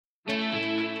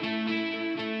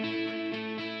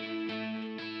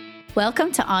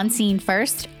Welcome to On Scene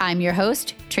First. I'm your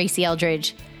host, Tracy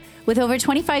Eldridge. With over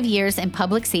 25 years in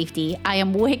public safety, I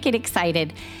am wicked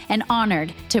excited and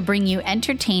honored to bring you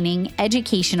entertaining,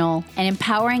 educational, and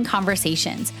empowering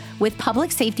conversations with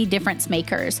public safety difference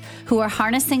makers who are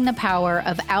harnessing the power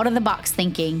of out-of-the-box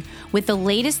thinking with the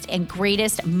latest and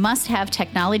greatest must-have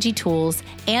technology tools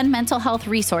and mental health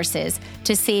resources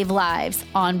to save lives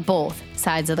on both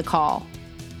sides of the call.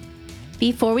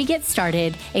 Before we get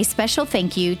started, a special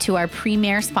thank you to our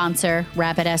premier sponsor,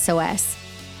 RapidSOS.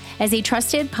 As a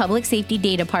trusted public safety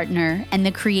data partner and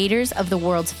the creators of the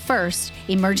world's first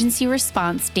emergency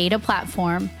response data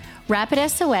platform,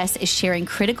 RapidSOS is sharing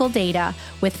critical data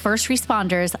with first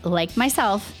responders like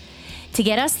myself to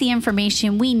get us the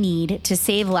information we need to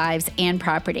save lives and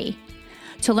property.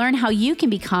 To learn how you can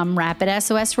become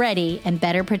RapidSOS ready and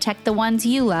better protect the ones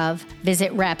you love,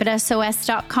 visit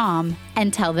rapidsos.com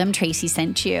and tell them Tracy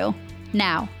sent you.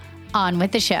 Now, on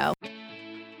with the show.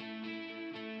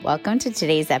 Welcome to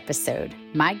today's episode.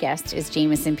 My guest is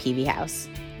Jamison Peavyhouse.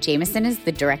 Jamison is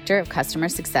the Director of Customer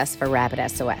Success for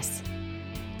RapidSOS.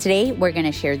 Today, we're going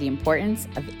to share the importance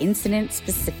of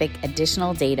incident-specific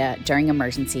additional data during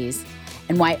emergencies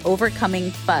and why overcoming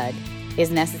FUD is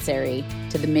necessary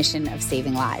to the mission of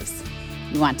saving lives.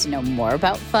 You want to know more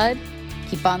about FUD?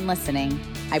 Keep on listening.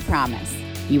 I promise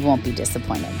you won't be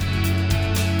disappointed.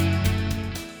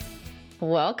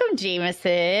 Welcome,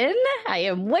 Jamison. I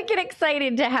am wicked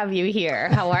excited to have you here.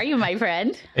 How are you, my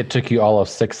friend? It took you all of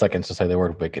 6 seconds to say the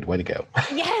word wicked. Way to go.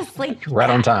 Yes, like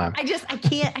right on time. I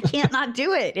can't not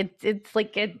do it. It's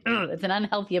like it's an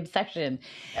unhealthy obsession.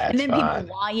 That's and then fine.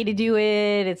 People want you to do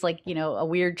it. It's like, a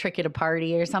weird trick at a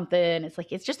party or something. It's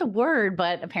like, it's just a word,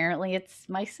 but apparently it's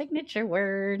my signature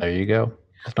word. There you go.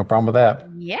 There's no problem with that.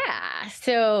 Yeah.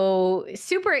 So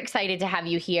super excited to have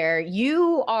you here.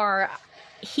 You are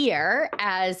here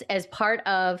as part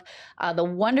of the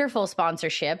wonderful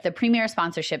sponsorship, the premier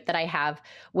sponsorship that I have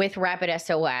with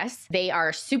RapidSOS. They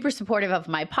are super supportive of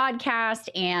my podcast.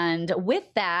 And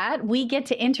with that, we get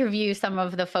to interview some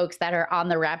of the folks that are on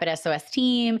the RapidSOS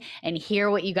team and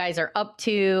hear what you guys are up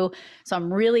to. So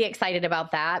I'm really excited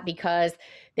about that because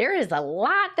there is a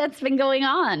lot that's been going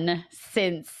on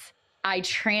since I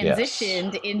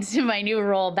transitioned into my new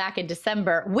role back in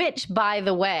December, which, by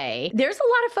the way, there's a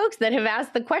lot of folks that have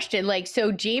asked the question, like,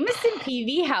 so Jamison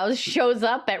Peavyhouse shows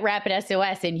up at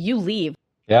RapidSOS and you leave.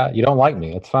 Yeah, you don't like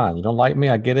me. It's fine. You don't like me.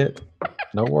 I get it.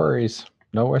 No worries.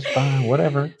 No, it's fine.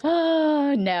 Whatever.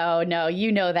 Oh, no,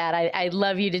 you know that. I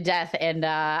love you to death. And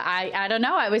I don't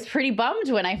know. I was pretty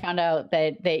bummed when I found out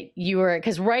that you were,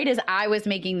 because right as I was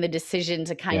making the decision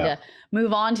to kind of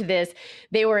move on to this,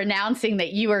 they were announcing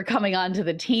that you were coming onto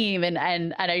the team. And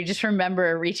I just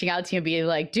remember reaching out to you and being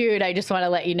like, dude, I just want to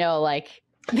let you know, like,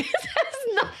 this has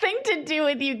nothing to do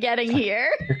with you getting here.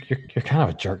 You're kind of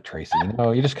a jerk, Tracy.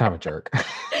 You're just kind of a jerk.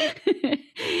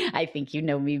 I think you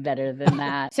know me better than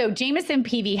that. So Jamison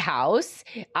Peavyhouse,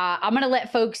 I'm going to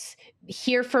let folks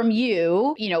hear from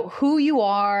you, who you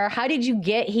are, how did you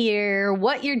get here,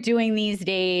 what you're doing these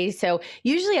days. So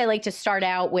usually I like to start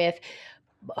out with,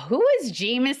 who was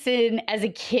Jamison as a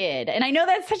kid? And I know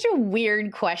that's such a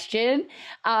weird question.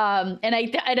 And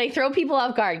I throw people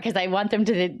off guard because I want them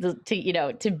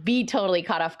to be totally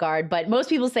caught off guard. But most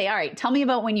people say, all right, tell me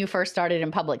about when you first started in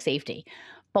public safety.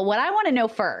 But what I want to know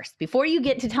first, before you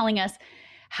get to telling us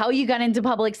how you got into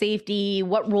public safety,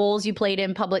 what roles you played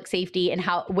in public safety, and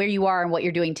where you are and what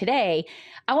you're doing today,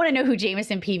 I want to know who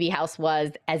Jamison Peavyhouse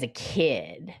was as a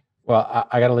kid. Well,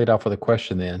 I got to lead off with a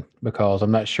question then, because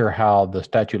I'm not sure how the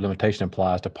statute of limitation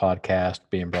applies to podcast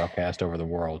being broadcast over the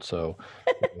world. So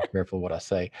be careful what I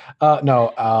say. I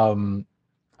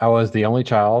was the only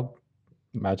child,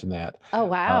 imagine that. Oh,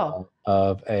 wow.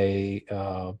 Of a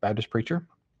Baptist preacher.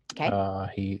 Okay.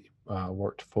 He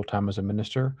worked full-time as a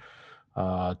minister,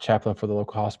 chaplain for the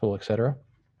local hospital, etc.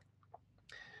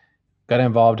 Got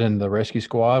involved in the rescue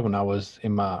squad when I was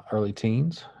in my early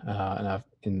teens, and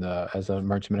as an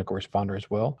emergency medical responder as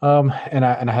well. And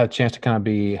I had a chance to kind of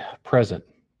be present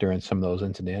during some of those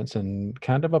incidents and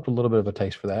kind of developed a little bit of a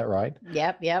taste for that, right?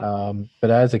 Yep.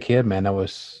 But as a kid, man,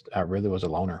 I really was a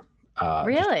loner.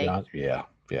 Really? Yeah.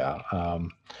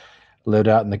 Lived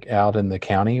out in the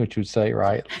county, which you would say,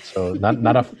 right? So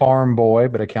not a farm boy,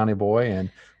 but a county boy,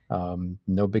 and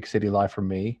no big city life for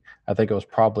me. I think it was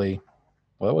probably, it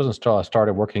wasn't until I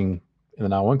started working in the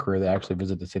 911 career that I actually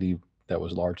visited the city that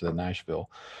was larger than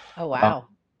Nashville. Oh, wow.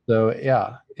 So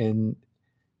yeah, and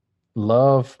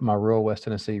love my rural West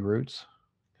Tennessee roots.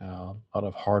 A lot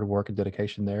of hard work and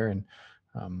dedication there, and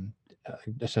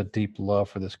just a deep love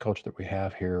for this culture that we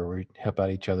have here, where we help out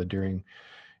each other during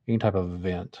any type of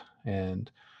event. And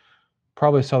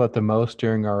probably saw that the most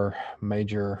during our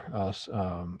major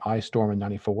ice storm in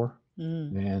 '94.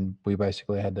 Mm. And we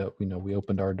basically had to, we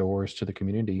opened our doors to the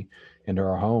community into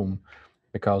our home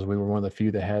because we were one of the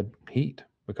few that had heat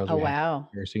because Oh, we had wow.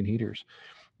 kerosene heaters,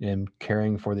 and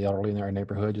caring for the elderly in our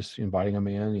neighborhood, just inviting them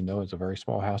in. It's a very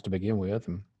small house to begin with,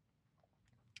 and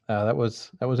that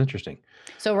was interesting.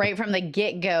 So right from the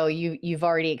get-go, you've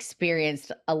already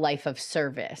experienced a life of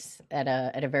service at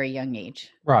a very young age.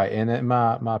 Right, and then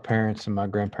my parents and my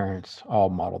grandparents all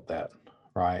modeled that,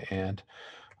 right, and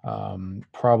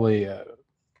probably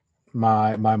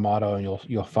my motto, and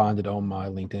you'll find it on my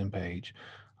LinkedIn page,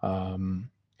 um,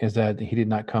 is that he did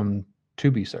not come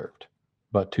to be served,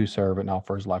 but to serve and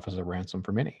offer his life as a ransom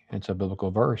for many. It's a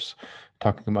biblical verse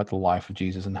talking about the life of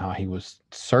Jesus and how he was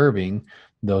serving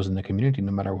those in the community,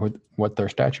 no matter what their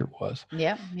stature was.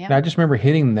 Yeah, And I just remember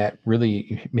hitting me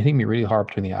really hard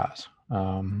between the eyes.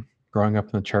 Growing up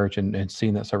in the church and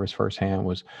seeing that service firsthand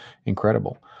was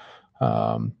incredible.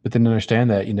 But then understand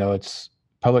that, it's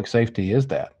public safety is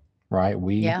that, right?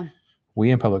 yeah.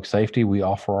 We in public safety, we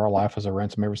offer our life as a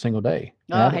ransom every single day.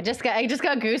 Oh, I just got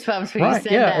goosebumps when you Right,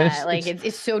 said yeah, and that. Like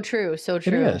it's so true, so it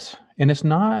true. is. And it's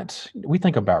not, we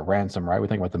think about ransom, right? We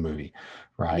think about the movie,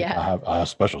 right? Yeah. I have a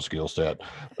special skill set.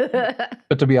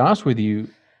 But to be honest with you,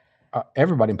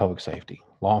 everybody in public safety,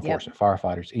 law Yep. enforcement,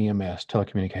 firefighters, EMS,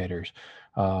 telecommunicators,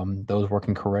 those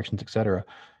working corrections, etc.,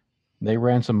 they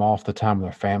ransom off the time of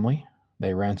their family.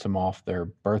 They ransom off their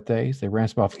birthdays. They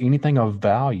ransom off anything of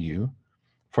value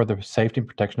for the safety and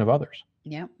protection of others.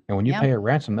 Yep. And when you Yep. pay a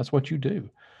ransom, that's what you do.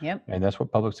 Yep. And that's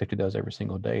what public safety does every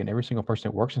single day. And every single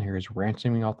person that works in here is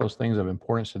ransoming off those things of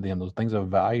importance to them, those things of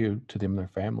value to them and their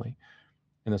family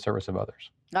in the service of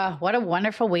others. Oh, what a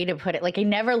wonderful way to put it. Like I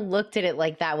never looked at it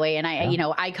like that way. And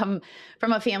I come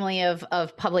from a family of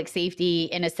public safety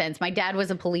in a sense. My dad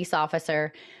was a police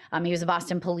officer. He was a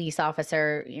Boston police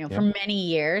officer, for many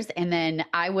years. And then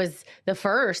I was the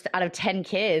first out of 10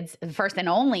 kids, the first and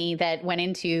only that went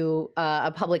into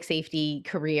a public safety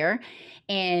career.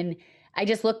 And I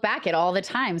just look back at all the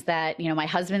times that, my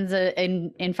husband's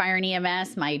in fire and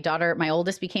EMS, my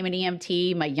oldest became an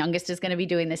EMT, my youngest is going to be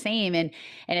doing the same. And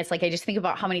it's like, I just think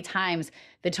about how many times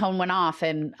the tone went off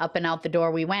and up and out the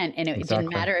door we went. And it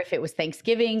didn't matter if it was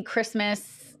Thanksgiving,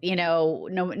 Christmas, no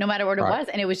matter what it was.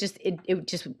 And it was just,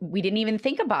 we didn't even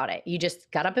think about it. You just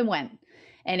got up and went.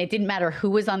 And it didn't matter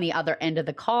who was on the other end of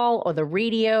the call or the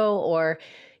radio, or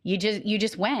you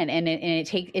just went. And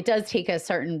it does take a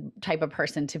certain type of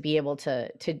person to be able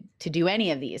to do any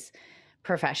of these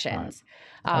professions.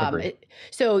 Right.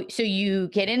 So you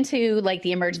get into like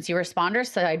the emergency responder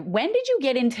side. When did you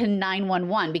get into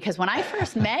 911? Because when I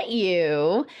first met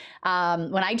you,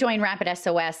 when I joined Rapid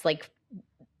SOS, like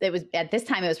it was at this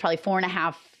time, it was probably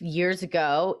 4.5 years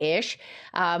ago ish.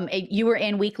 You were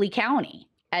in Weakley County.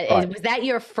 Right. Was that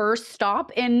your first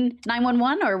stop in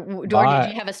 911 or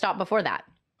did you have a stop before that?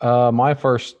 My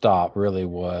first stop really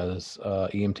was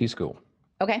EMT school.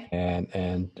 Okay.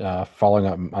 And following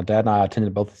up, my dad and I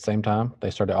attended both at the same time.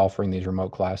 They started offering these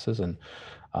remote classes, and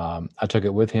I took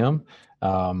it with him.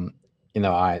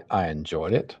 I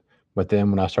enjoyed it, but then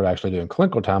when I started actually doing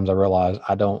clinical times, I realized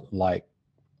I don't like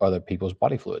other people's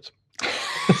body fluids.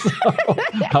 So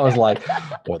I was like,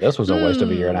 well, this was a waste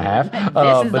of a year and a half.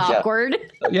 This is awkward.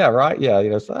 Yeah, right. Yeah,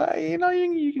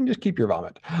 you can just keep your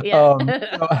vomit.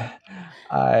 Yeah.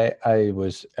 I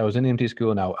was in EMT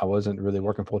school, and I wasn't really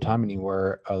working full time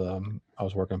anywhere. I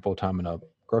was working full time in a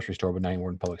grocery store, but not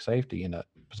anywhere in public safety. And a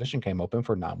position came open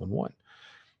for 911.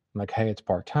 I'm like, hey, it's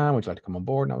part time. Would you like to come on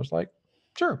board? And I was like,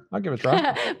 sure, I'll give it a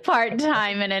try. Part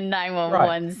time in a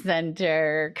 911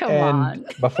 center. Come on.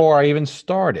 Before I even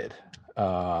started,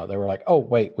 they were like, oh,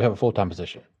 wait, we have a full time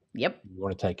position. Yep. You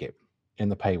want to take it?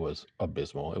 And the pay was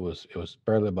abysmal. It was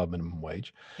barely above minimum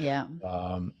wage. Yeah.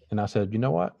 And I said, you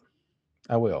know what?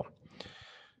 I will.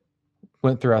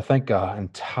 Went through, I think, an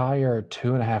entire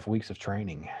 2.5 weeks of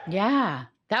training. Yeah.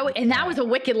 That was a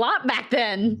wicked lot back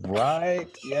then. Right.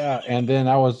 Yeah. And then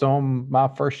I was on my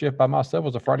first shift by myself.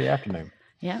 Was a Friday afternoon.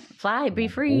 Yeah. Fly, be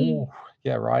free. Ooh,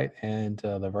 yeah. Right. And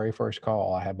the very first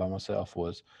call I had by myself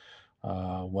was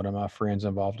one of my friends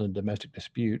involved in a domestic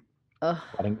dispute,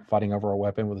 fighting over a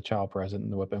weapon with a child present,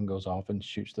 and the weapon goes off and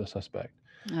shoots the suspect.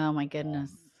 Oh my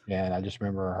goodness. And I just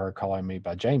remember her calling me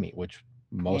by Jamie, which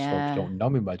most folks don't know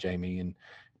me by Jamie. And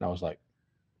I was like,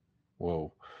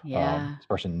 whoa, this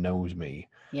person knows me.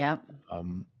 Yep.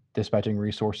 Dispatching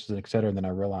resources, et cetera. And then I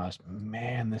realized,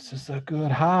 man, this is a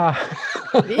good high.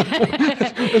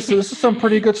 this is some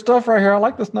pretty good stuff right here. I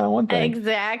like this 911 thing.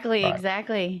 Exactly. Right.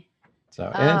 Exactly. So,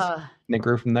 and it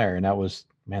grew from there. And that was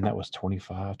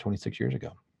 26 years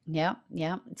ago. Yeah,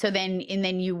 yeah. So then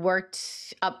you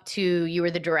worked up to, you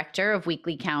were the director of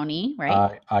Weakley County,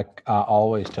 right? I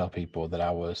always tell people that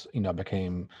I was,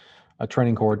 became a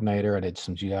training coordinator. I did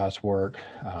some GIS work.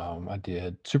 I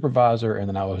did supervisor, and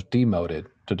then I was demoted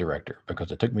to director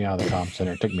because it took me out of the comm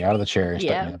center, it took me out of the chair, and stuck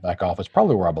me Yeah. in the back office,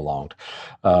 probably where I belonged.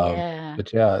 Yeah.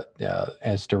 But yeah, yeah,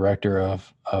 as director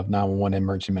of 911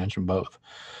 emergency management, both,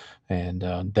 and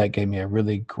that gave me a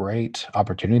really great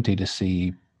opportunity to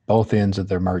see both ends of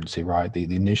the emergency, right? The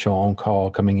initial on call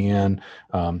coming in,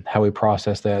 how we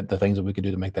process that, the things that we could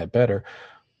do to make that better.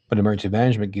 But emergency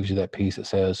management gives you that piece that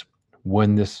says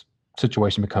when this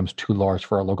situation becomes too large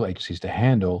for our local agencies to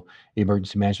handle,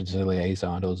 emergency management is a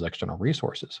liaison to those external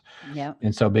resources. Yep.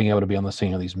 And so being able to be on the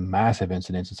scene of these massive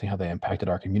incidents and see how they impacted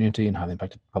our community and how they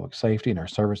impacted public safety and our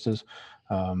services,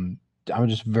 um, I'm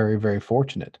just very, very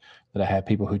fortunate that I had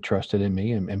people who trusted in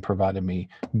me and provided me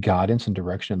guidance and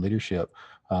direction and leadership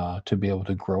to be able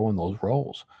to grow in those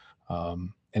roles.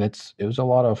 And it was a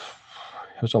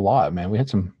lot man. We had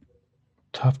some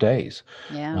tough days.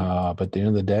 Yeah. But at the end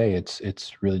of the day, it's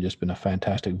really just been a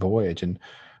fantastic voyage, and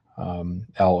I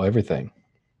owe everything.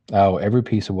 I owe every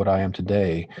piece of what I am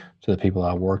today to the people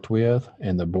I worked with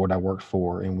and the board I worked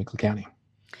for in Weakley County.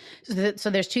 So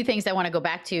there's two things I want to go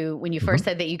back to when you first Mhm.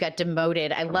 said that you got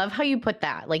demoted. I love how you put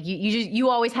that. Like you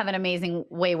always have an amazing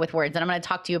way with words, and I'm going to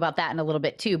talk to you about that in a little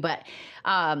bit too. But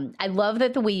I love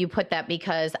that the way you put that,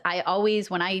 because I always,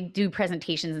 when I do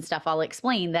presentations and stuff, I'll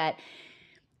explain that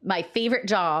my favorite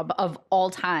job of all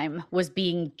time was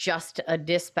being just a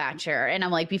dispatcher. And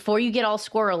I'm like, before you get all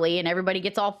squirrely and everybody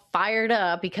gets all fired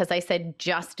up because I said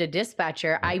just a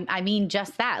dispatcher, I mean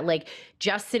just that, like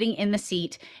just sitting in the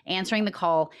seat, answering the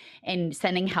call and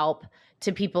sending help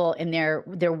to people in their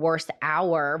worst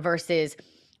hour, versus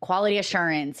quality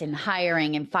assurance and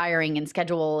hiring and firing and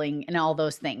scheduling and all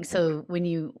those things. So when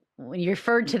you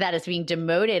referred to that as being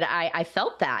demoted, I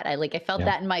felt that. I felt Yeah.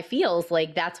 that in my feels.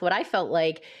 Like that's what I felt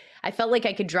like. I felt like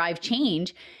I could drive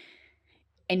change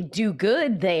and do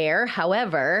good there.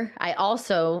 However, I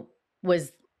also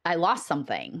I lost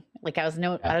something. Like Yeah.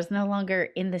 I was no longer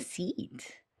in the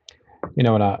seat. When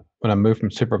I moved from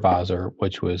supervisor,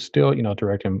 which was still,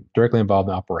 directly involved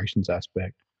in the operations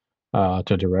aspect,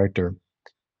 to director,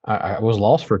 I was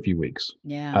lost for a few weeks.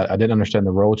 Yeah. I didn't understand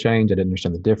the role change. I didn't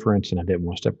understand the difference, and I didn't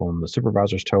want to step on the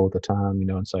supervisor's toe at the time,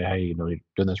 and say, "Hey, you're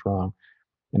doing this wrong."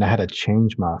 And I had to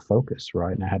change my focus,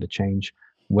 right? And I had to change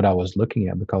what I was looking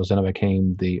at, because then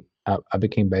I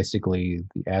became basically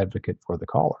the advocate for the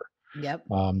caller, Yep.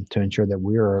 to ensure that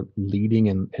we are leading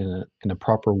in a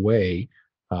proper way,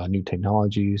 new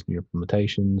technologies, new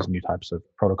implementations, new types of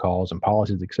protocols and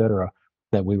policies, et cetera,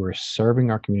 that we were serving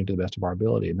our community to the best of our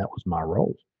ability. And that was my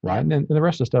role, right? Yep. And then the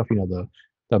rest of the stuff,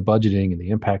 the budgeting and the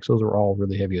impacts, those are all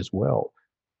really heavy as well.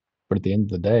 But at the end of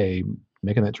the day,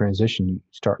 making that transition, you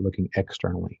start looking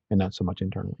externally and not so much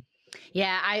internally.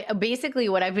 Yeah, I basically,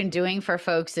 what I've been doing for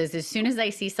folks is, as soon as I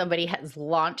see somebody has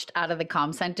launched out of the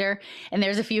comm center, and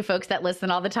there's a few folks that listen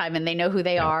all the time and they know who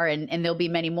they Yeah. are, and there'll be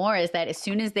many more, is that as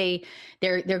soon as they're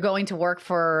going to work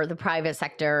for the private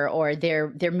sector, or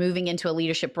they're moving into a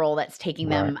leadership role that's taking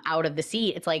Right. them out of the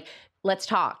seat, it's like, let's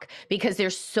talk, because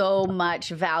there's so much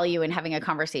value in having a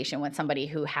conversation with somebody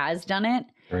who has done it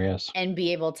There is. and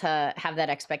be able to have that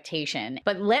expectation.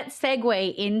 But let's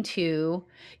segue into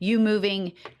you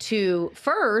moving to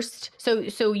first.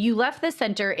 So you left the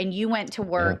center and you went to Yeah.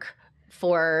 work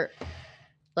for,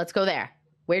 let's go there.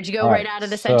 Where'd you go All right right. out of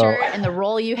the So center, and the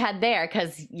role you had there?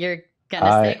 Because you're gonna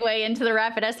I segue into the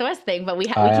Rapid SOS thing, but we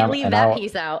I can't am, leave and that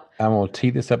piece out. I'm gonna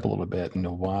tee this up a little bit.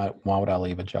 Why would I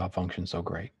leave a job function so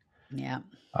great? Yeah.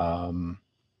 Um,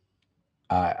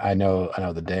 I know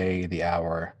the day, the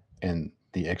hour, and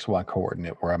the XY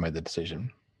coordinate where I made the decision.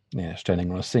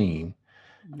 Standing on a scene,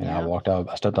 and Yeah.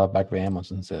 I stepped off back of the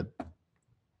ambulance and said,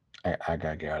 I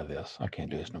gotta get out of this. I can't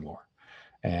do this no more.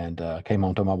 And came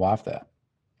home to my wife that.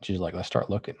 She's like, let's start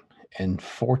looking. And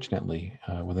fortunately,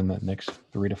 within the next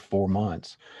 3 to 4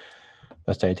 months,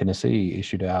 the state of Tennessee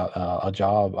issued out a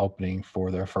job opening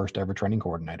for their first ever training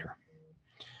coordinator.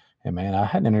 And man, I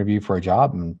hadn't interviewed for a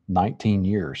job in 19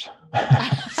 years.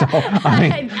 So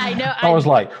I know. I was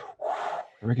like,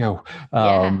 here we go.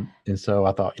 Yeah. And so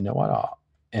I thought, you know what?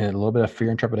 And a little bit of fear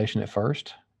and trepidation at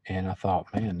first. And I thought,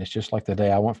 man, it's just like the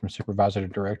day I went from supervisor to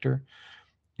director,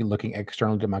 looking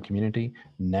externally to my community.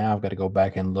 Now I've got to go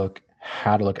back and look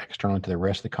how to look externally to the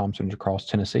rest of the comm centers across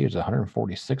Tennessee. There's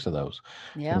 146 of those.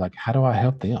 Yeah. And like, how do I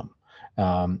help them?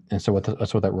 And so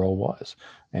that's what that role was.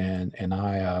 And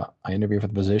I interviewed for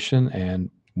the position,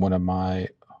 and one of my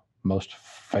most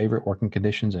favorite working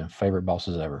conditions and favorite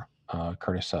bosses ever,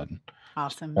 Curtis Sutton.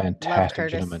 Awesome. Love Fantastic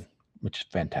Curtis. gentleman. which is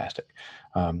fantastic.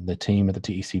 The team at the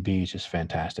TECB is just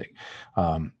fantastic.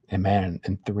 And man,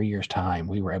 in 3 years' time,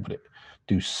 we were able to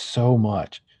do so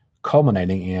much,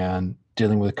 culminating in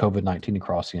dealing with COVID-19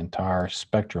 across the entire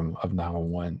spectrum of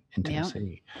 911 in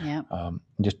Tennessee. Yeah.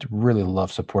 Just really love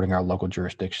supporting our local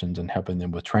jurisdictions and helping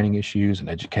them with training issues and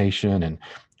education and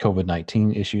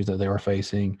COVID-19 issues that they were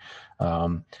facing.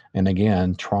 And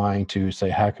again, trying to say,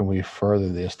 how can we further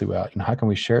this throughout, how can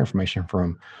we share information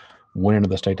from one end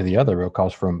of the state to the other?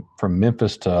 Because from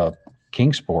Memphis to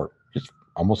Kingsport, it's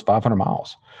almost 500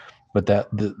 miles, but that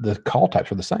the call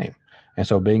types are the same. And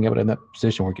so being able to in that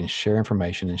position where we can share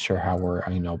information and share how we're,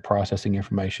 processing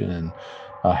information and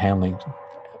handling.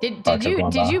 Did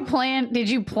you plan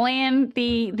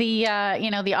the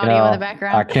audio in the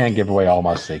background? I can't give away all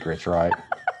my secrets, right?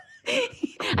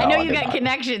 I know you got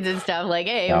connections and stuff. Like,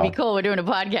 hey, it would be cool. We're doing a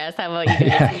podcast. How about you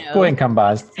guys? Go ahead and come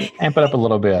by, amp it up a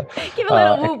little bit. Give a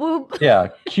little whoop whoop. Yeah,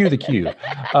 cue the cue.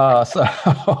 But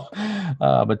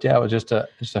yeah, it was just a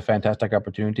fantastic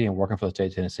opportunity, and working for the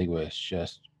state of Tennessee was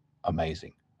just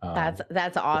amazing. That's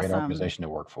awesome. Great organization to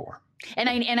work for. And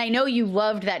I know you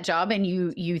loved that job, and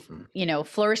you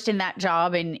flourished in that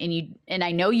job, and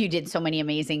I know you did so many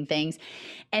amazing things.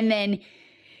 And then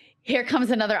here comes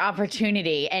another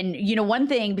opportunity. And one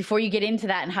thing before you get into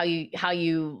that and how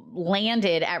you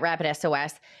landed at Rapid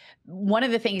SOS, one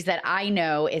of the things that I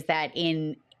know is that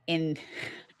in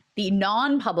the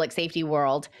non-public safety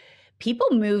world, people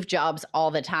move jobs all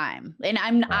the time. And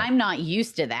I'm not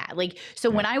used to that.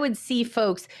 When I would see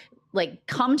folks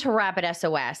come to Rapid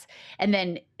SOS and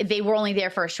then they were only there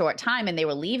for a short time and they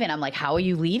were leaving, I'm like, how are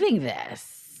you leaving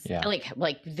this? Yeah.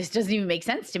 Like this doesn't even make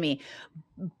sense to me.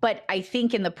 But I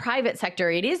think in the private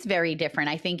sector, it is very different.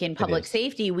 I think in public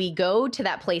safety, we go to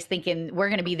that place thinking we're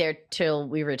going to be there till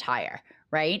we retire.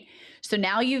 Right. So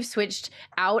now you've switched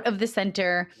out of the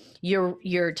center.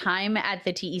 Your time at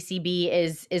the TECB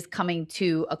is coming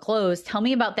to a close. Tell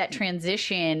me about that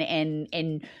transition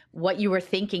and what you were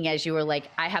thinking as you were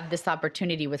like, I have this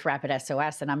opportunity with Rapid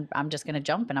SOS and I'm just going to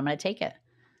jump and I'm going to take it.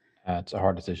 It's a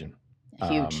hard decision.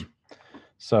 Huge.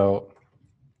 So,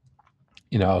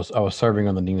 I was serving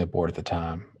on the NEMA board at the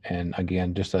time, and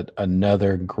again, just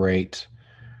another great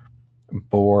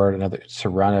board,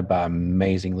 surrounded by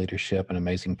amazing leadership and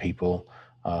amazing people,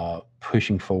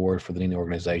 pushing forward for the NEMA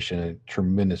organization, and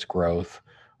tremendous growth.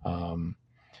 And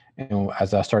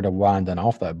as I started winding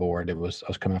off that board, I was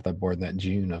coming off that board in that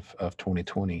June of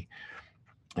 2020,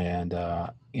 and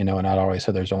and I'd always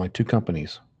said there's only two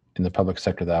companies in the public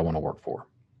sector that I want to work for.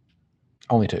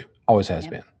 Only two, always has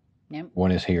been. Yep.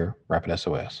 One is here, Rapid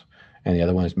SOS, and the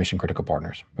other one is Mission Critical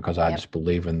Partners, because I just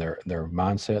believe in their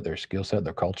mindset, their skill set,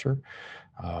 their culture,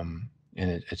 and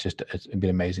it's been an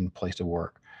amazing place to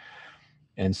work.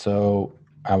 And so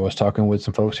I was talking with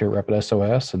some folks here at Rapid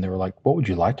SOS, and they were like, "What would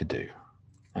you like to do?"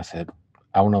 I said,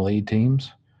 "I want to lead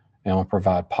teams, and I want to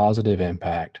provide positive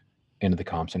impact into the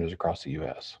comm centers across the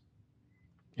U.S."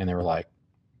 And they were like,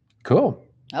 "Cool."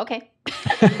 Okay.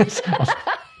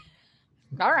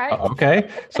 All right. Okay.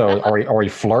 So are we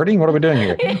flirting? What are we doing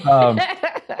here?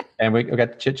 And we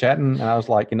got chit-chatting, and I was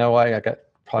like, I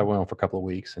probably went on for a couple of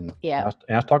weeks, and I was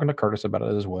talking to Curtis about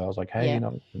it as well. I was like, hey,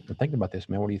 I'm thinking about this,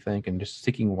 man. What do you think? And just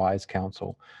seeking wise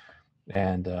counsel.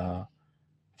 And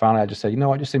finally, I just said,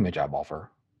 just send me a job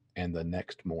offer. And the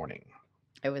next morning,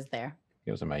 it was there.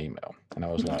 It was in my email, and I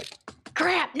was like,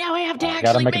 crap! Now I have to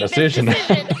actually make a decision.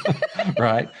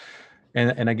 Right.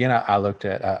 And again, I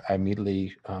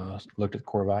immediately looked at the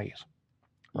core values,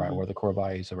 right? Mm-hmm. What are the core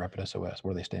values of Rapid SOS?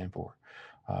 What do they stand for?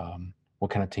 What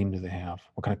kind of team do they have?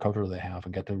 What kind of culture do they have?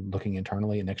 And got to looking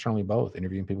internally and externally both,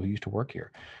 interviewing people who used to work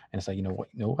here, and say, what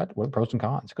are the pros and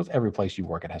cons? Because every place you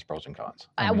work, it has pros and cons.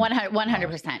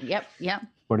 100%. Yep.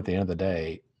 But at the end of the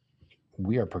day,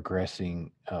 we are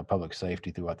progressing public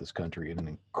safety throughout this country at an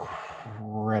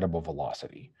incredible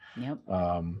velocity. Yep.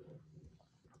 And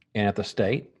at the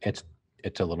state,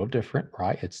 it's a little different,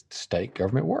 right? It's state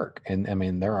government work. And I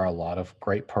mean, there are a lot of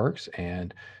great perks,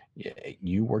 and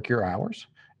you work your hours.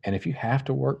 And if you have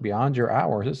to work beyond your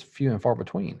hours, it's few and far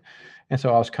between. And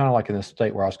so I was kind of like in this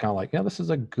state where I was kind of like, this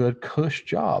is a good cush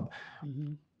job,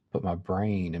 but my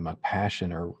brain and my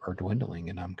passion are dwindling,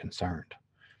 and I'm concerned.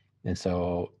 And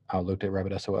so I looked at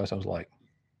Rapid SOS. I was like,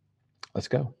 let's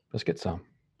go, let's get some.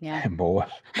 Yeah. And boy,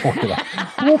 and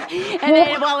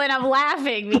I'm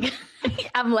laughing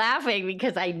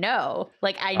because I know,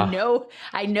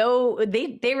 I know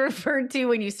they referred to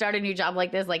when you start a new job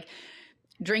like this,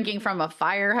 drinking from a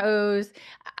fire hose.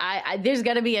 There's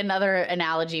got to be another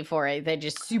analogy for it that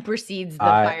just supersedes the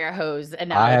fire hose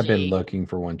analogy. I have been looking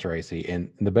for one, Tracy, and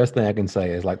the best thing I can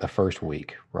say is like the first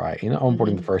week, right?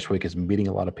 Onboarding the first week is meeting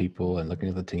a lot of people and looking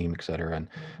at the team, et cetera. And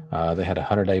they had a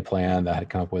 100-day plan that I had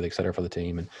come up with, et cetera, for the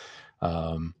team.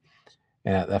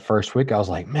 And at that first week, I was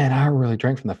like, man, I really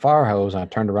drank from the fire hose. And I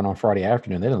turned around on Friday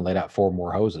afternoon. They didn't lay out 4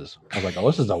 more hoses. I was like, oh,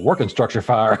 this is a working structure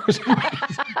fire hose.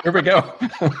 Here we go.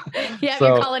 Yeah,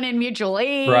 so, you're calling in mutual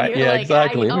aid. Right. You're yeah, like,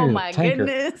 exactly. Oh my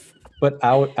goodness. But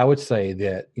I would say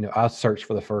that, I searched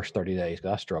for the first 30 days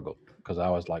because I struggled, because I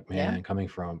was like, man, coming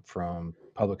from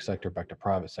public sector back to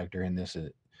private sector. And this is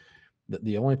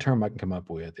the only term I can come up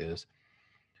with is,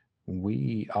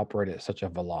 we operate at such a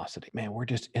velocity. Man, we're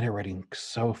just iterating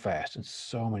so fast, and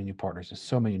so many new partners and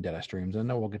so many data streams. I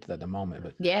know we'll get to that in a moment,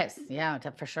 but yes, yeah,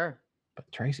 for sure. But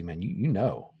Tracy, man,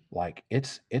 like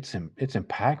it's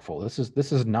impactful.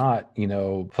 This is not,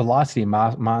 velocity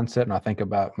mindset. And I think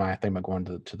about going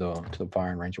to the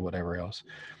firing range or whatever else.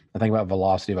 I think about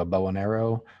velocity of a bow and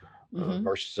arrow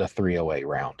versus a 308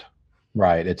 round.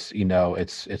 Right. It's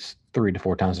 3 to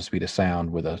 4 times the speed of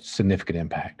sound with a significant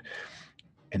impact.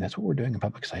 And that's what we're doing in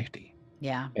public safety.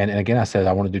 Yeah. And again, I said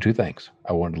I want to do 2 things.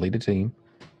 I want to lead a team,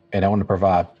 and I want to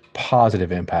provide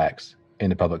positive impacts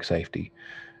into public safety.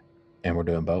 And we're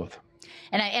doing both.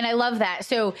 And I love that.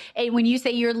 So when you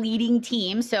say you're leading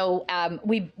team, so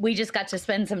we just got to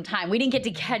spend some time. We didn't get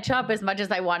to catch up as much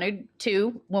as I wanted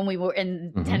to when we were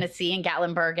in Tennessee, in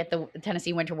Gatlinburg at the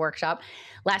Tennessee Winter Workshop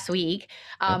last week.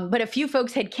 But a few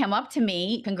folks had come up to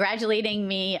me congratulating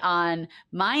me on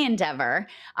my endeavor,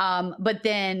 but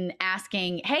then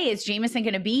asking, hey, is Jameson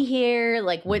going to be here?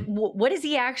 Like, what is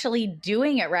he actually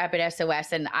doing at Rapid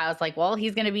SOS? And I was like, well,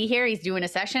 he's going to be here. He's doing a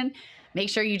session. Make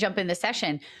sure you jump in the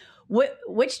session.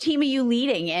 Which team are you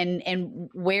leading, and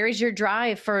where is your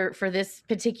drive for this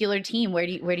particular team? Where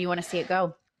do you want to see it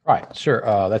go? Right, sure.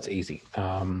 That's easy.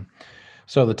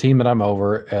 So the team that I'm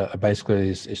over basically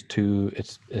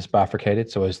is bifurcated.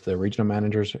 So it's the regional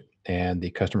managers and the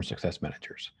customer success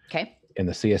managers. Okay. And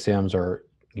the CSMs are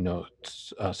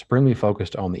supremely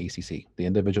focused on the ECC, the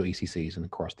individual ECCs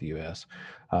across the U.S.,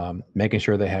 making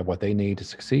sure they have what they need to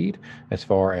succeed as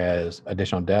far as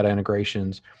additional data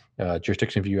integrations,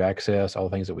 jurisdiction view access, all the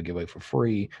things that we give away for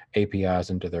free,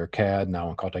 APIs into their CAD, now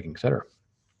on call taking, et cetera.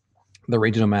 The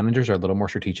regional managers are a little more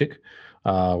strategic,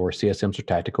 where CSMs are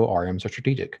tactical, RMs are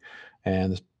strategic.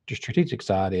 And the strategic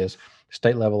side is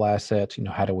state level assets.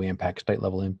 How do we impact state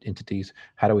level entities?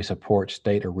 How do we support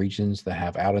state or regions that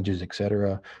have outages, et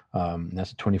cetera?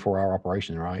 That's a 24-hour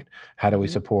operation, right? How do we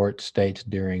support states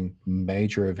during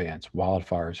major events,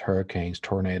 wildfires, hurricanes,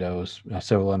 tornadoes,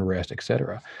 civil unrest, et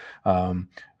cetera?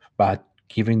 By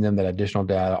giving them that additional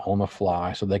data on the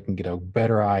fly so they can get a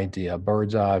better idea, a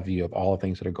bird's eye view of all the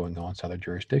things that are going on inside their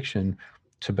jurisdiction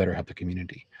to better help the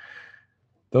community.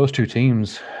 Those 2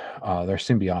 teams, they're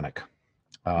symbiotic.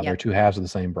 They're 2 halves of the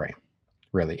same brain,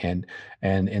 really. And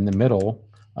in the middle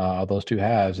of those 2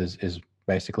 halves is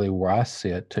basically where I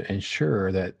sit to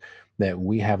ensure that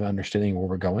we have an understanding of where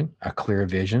we're going, a clear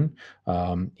vision.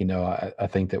 I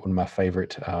think that one of my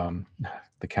favorite,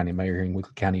 the county mayor here in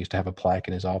Weakley County used to have a plaque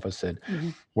in his office that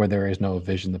said, where there is no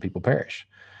vision, the people perish.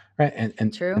 Right.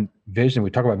 And vision, we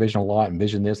talk about vision a lot, and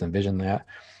vision this and vision that.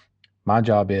 My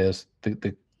job is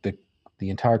the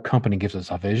entire company gives us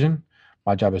a vision.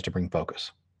 My job is to bring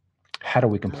focus. How do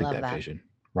we complete that vision?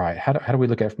 Right. How do we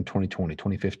look at it from 2020,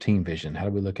 2015 vision? How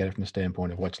do we look at it from the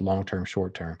standpoint of what's long-term,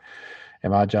 short-term?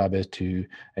 And my job is to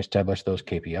establish those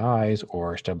KPIs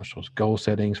or establish those goal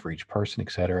settings for each person,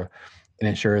 et cetera, and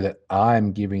ensure that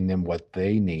I'm giving them what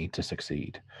they need to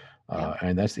succeed.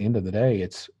 And that's the end of the day.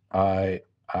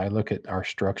 I look at our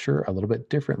structure a little bit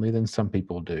differently than some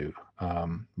people do.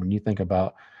 When you think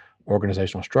about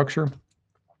organizational structure,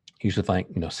 you should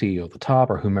think, CEO at the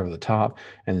top or whomever at the top,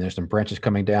 and then there's some branches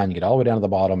coming down. You get all the way down to the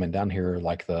bottom, and down here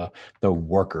like the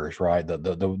workers, right?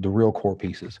 The real core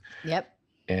pieces. Yep.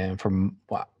 And from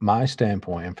my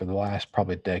standpoint, and for the last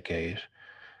probably decade,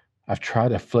 I've tried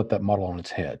to flip that model on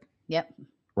its head. Yep.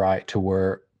 Right, to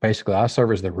where basically I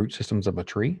serve as the root systems of a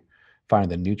tree, finding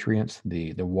the nutrients,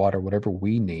 the water, whatever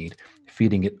we need,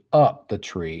 feeding it up the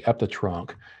tree, up the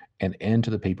trunk, and into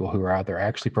the people who are out there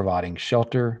actually providing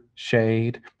shelter,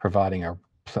 shade, providing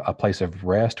a place of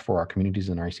rest for our communities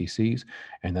and our ECCs.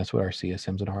 And that's what our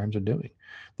CSMs and RMs are doing.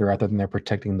 They're out there and they're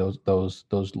protecting those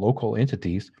local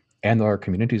entities and our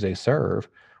communities they serve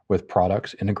with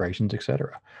products, integrations, et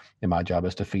cetera. And my job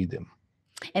is to feed them.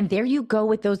 And there you go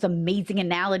with those amazing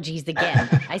analogies again.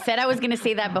 I said I was going to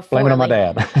say that before. Blame it on my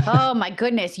dad. Oh my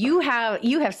goodness, you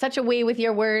have such a way with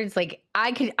your words. Like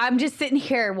I'm just sitting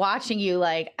here watching you.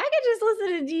 Like I could just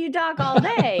listen to you talk all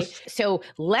day. So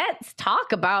let's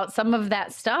talk about some of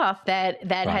that stuff that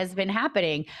Right. has been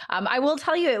happening. I will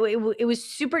tell you, it was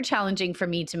super challenging for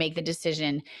me to make the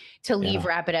decision to leave Yeah.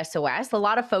 Rapid SOS. A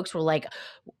lot of folks were like,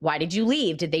 "Why did you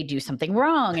leave? Did they do something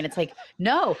wrong?" And it's like,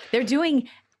 no, they're doing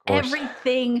course.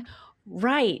 everything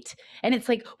right. And it's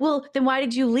like, well, then why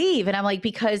did you leave? And I'm like,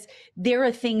 because there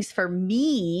are things for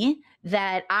me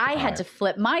that I had to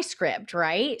flip my script,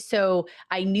 right? So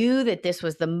I knew that this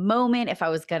was the moment. If I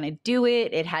was going to do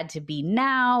it, it had to be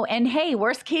now. And hey,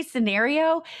 worst case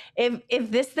scenario,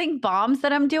 if this thing bombs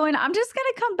that I'm doing, I'm just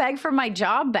going to come beg for my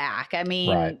job back. I mean,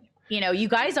 Right. you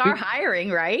guys are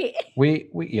hiring, right?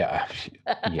 Yeah,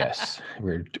 yes,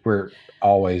 we're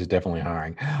always definitely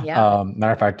hiring. Yeah.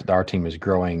 Matter of fact, our team is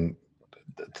growing.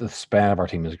 The span of our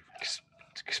team is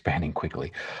expanding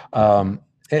quickly.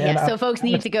 So folks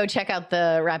need to go check out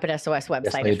the Rapid SOS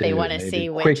website if they want to see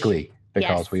quickly,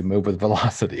 because we move with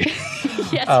velocity.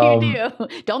 Yes, you do.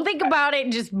 Don't think about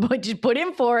it. Just put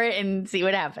in for it and see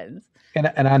what happens. And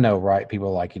I know, right?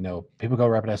 People people go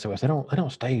Rapid SOS. They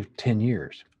don't stay 10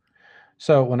 years.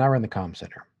 So when I ran the comm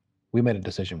center, we made a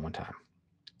decision one time,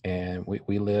 and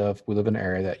we live in an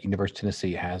area that University of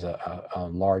Tennessee has a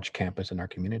large campus in our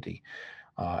community,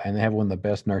 and they have one of the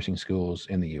best nursing schools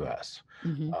in the U.S.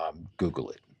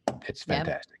 Google it; it's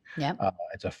fantastic. Yep.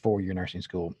 It's a 4-year nursing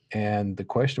school, and the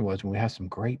question was, when we have some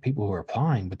great people who are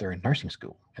applying, but they're in nursing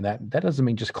school, and that doesn't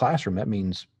mean just classroom; that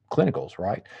means clinicals,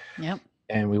 right? Yep.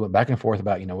 And we went back and forth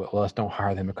about, well, let's don't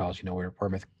hire them because we're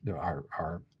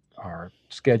our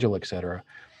schedule, et cetera.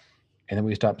 And then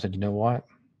we stopped and said, you know what?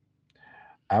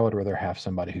 I would rather have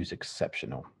somebody who's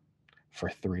exceptional for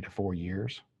 3 to 4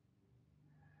 years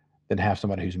than have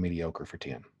somebody who's mediocre for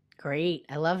 10. Great.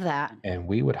 I love that. And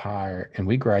we would hire, and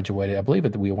we graduated, I believe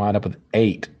that we wound up with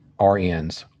 8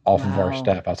 RNs off of our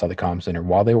staff outside the comm center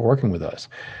while they were working with us.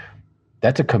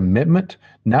 That's a commitment,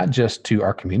 not just to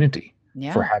our community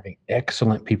for having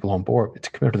excellent people on board. It's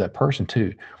a commitment to that person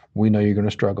too. We know you're going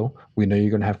to struggle. We know you're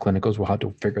going to have clinicals. We'll have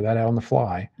to figure that out on the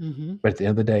fly. But at the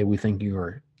end of the day, we think you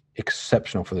are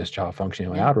exceptional for this job function.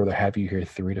 And I'd rather have you here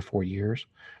 3 to 4 years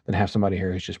than have somebody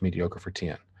here who's just mediocre for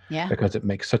 10. Yeah. Because it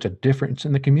makes such a difference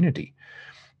in the community.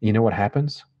 You know what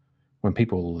happens when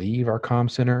people leave our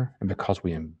comm center, and because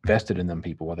we invested in them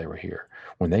people while they were here,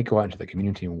 when they go out into the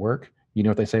community and work, you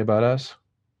know what they say about us?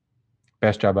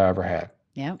 Best job I ever had.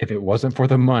 Yeah. If it wasn't for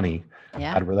the money,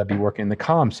 I'd rather be working in the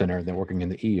comm center than working in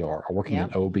the ER or working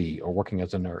in OB or working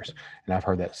as a nurse. And I've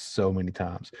heard that so many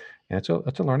times. And it's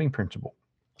a learning principle.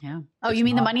 Yeah. Oh, you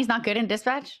mean the money's not good in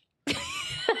dispatch?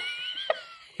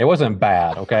 It wasn't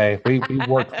bad. Okay. We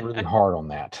worked really hard on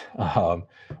that.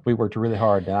 We worked really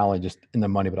hard, not only just in the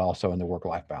money, but also in the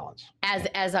work-life balance.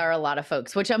 As are a lot of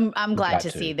folks, which I'm glad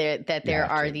to see that there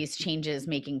are these changes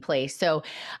making place. So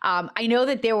I know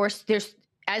that there's,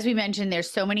 as we mentioned, there's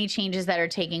so many changes that are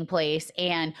taking place.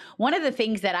 And one of the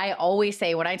things that I always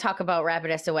say when I talk about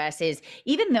Rapid SOS is,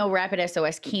 even though Rapid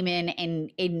SOS came in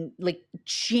and like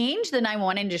changed the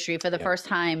 911 industry for the first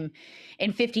time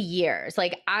in 50 years,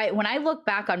 like when I look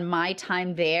back on my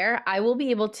time there, I will be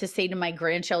able to say to my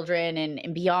grandchildren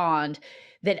and beyond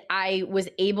that I was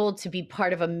able to be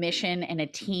part of a mission and a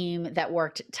team that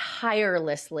worked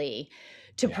tirelessly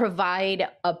to provide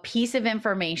a piece of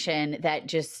information that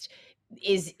just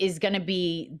is going to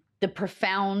be the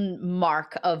profound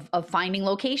mark of finding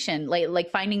location,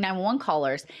 like finding 911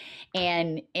 callers.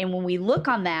 And when we look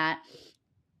on that,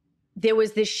 there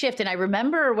was this shift. And I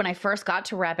remember when I first got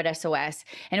to Rapid SOS,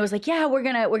 and it was like, yeah, we're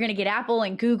gonna get Apple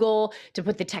and Google to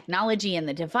put the technology in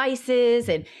the devices.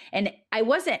 And I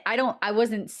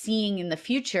wasn't seeing in the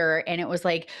future. And it was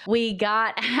like, we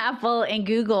got Apple and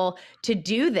Google to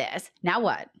do this. Now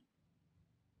what?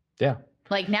 Yeah.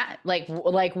 Like now, like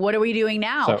what are we doing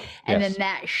now? So, and then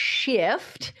that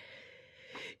shift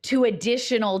to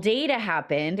additional data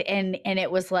happened, and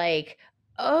it was like,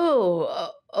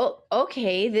 oh,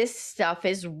 okay, this stuff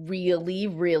is really,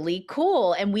 really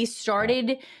cool. And we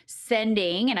started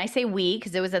sending, and I say we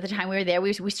because it was at the time we were there,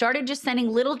 we started just sending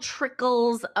little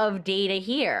trickles of data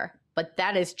here. But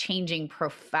that is changing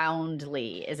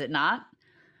profoundly, is it not?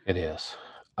 It is.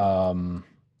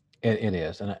 It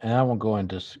is, and I won't go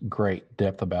into great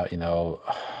depth about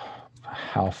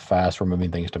how fast we're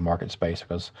moving things to market space,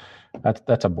 because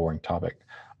that's a boring topic.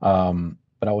 But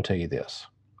I will tell you this.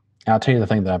 I'll tell you the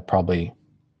thing that I'll tell you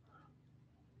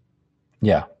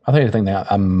the thing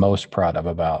that I'm most proud of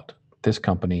about this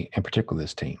company, and particularly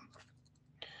this team.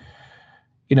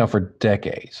 For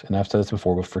decades, and I've said this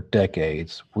before, but for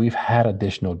decades, we've had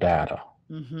additional data.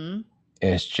 Mm-hmm.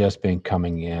 It's just been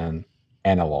coming in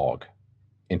analog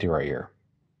into our ear,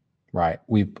 right?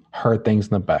 We've heard things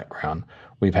in the background.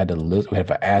 We've had to we have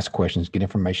to ask questions, get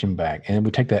information back, and then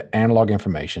we take that analog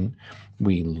information,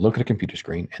 we look at a computer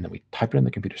screen, and then we type it in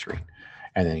the computer screen,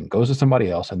 and then it goes to somebody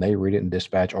else, and they read it in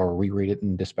dispatch, or we read it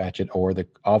and dispatch it, or the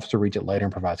officer reads it later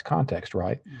and provides context,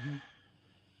 right? Mm-hmm.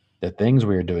 The things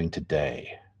we are doing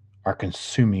today are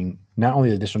consuming not only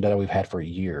the additional data we've had for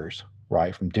years,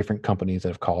 right, from different companies that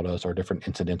have called us or different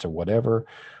incidents or whatever,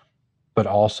 but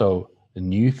also the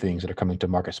new things that are coming to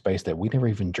market space that we never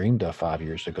even dreamed of 5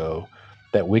 years ago,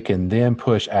 that we can then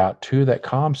push out to that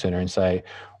comm center and say,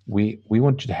 we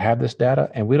want you to have this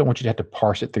data, and we don't want you to have to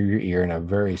parse it through your ear in a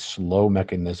very slow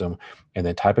mechanism and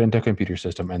then type it into a computer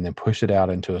system and then push it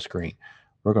out into a screen.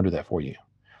 We're going to do that for you.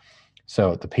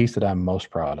 So the piece that I'm most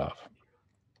proud of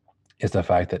is the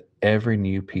fact that every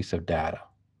new piece of data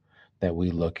that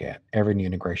we look at, every new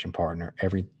integration partner,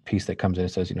 every piece that comes in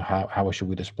and says, how should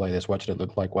we display this? What should it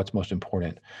look like? What's most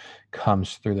important?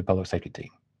 Comes through the public safety team.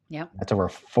 Yep. That's over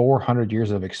 400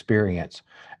 years of experience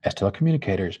as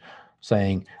telecommunicators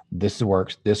saying, this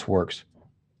works,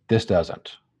 this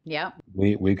doesn't. Yep.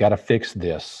 We got to fix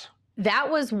this.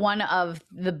 That was one of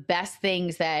the best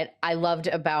things that I loved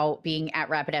about being at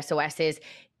Rapid SOS is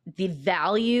the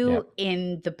value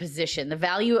in the position, the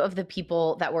value of the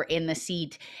people that were in the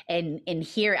seat and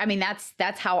here. I mean,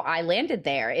 that's how I landed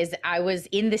there is I was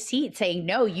in the seat saying,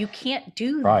 no, you can't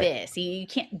do this. You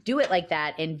can't do it like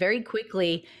that. And very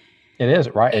quickly. It is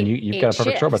right. And you've got a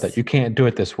perfect story about that. You can't do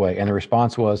it this way. And the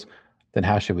response was, then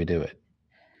how should we do it?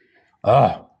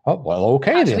 Oh, well,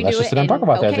 okay, then let's just sit down and talk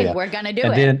about that. Okay, we're going to do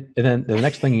it. And then the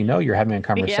next thing you know, you're having a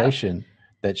conversation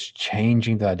that's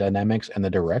changing the dynamics and the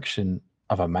direction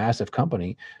of a massive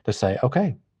company to say,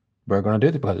 okay, we're going to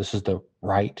do this because this is the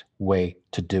right way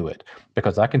to do it.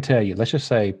 Because I can tell you, let's just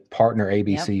say partner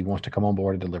ABC wants to come on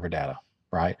board and deliver data,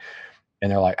 right? And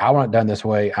they're like, I want it done this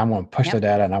way. I want to push the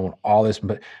data and I want all this.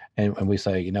 And we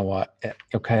say, you know what?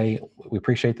 Okay, we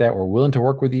appreciate that. We're willing to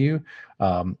work with you.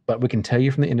 But we can tell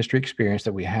you from the industry experience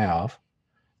that we have,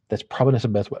 that's probably not the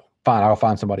best way. Fine, I'll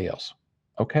find somebody else.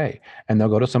 Okay. And they'll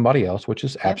go to somebody else, which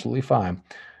is absolutely fine.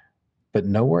 But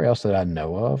nowhere else that I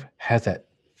know of has that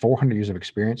 400 years of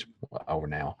experience over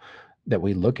now that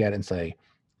we look at and say,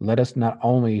 let us not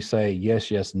only say yes,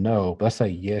 yes, no, but let's say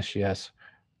yes, yes.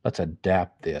 Let's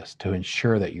adapt this to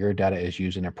ensure that your data is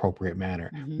used in an appropriate manner.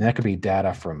 Mm-hmm. And that could be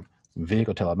data from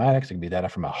vehicle telematics. It can be data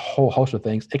from a whole host of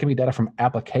things. It can be data from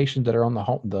applications that are on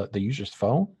the user's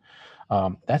phone.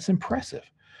 That's impressive.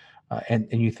 And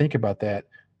you think about that,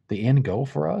 the end goal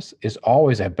for us is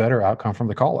always a better outcome from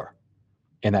the caller.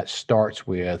 And that starts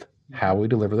with how we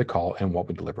deliver the call and what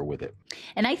we deliver with it.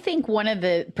 And I think one of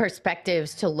the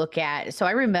perspectives to look at, so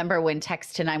I remember when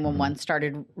text to 911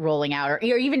 started rolling out, or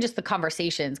even just the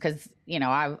conversations, because,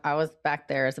 I was back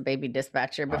there as a baby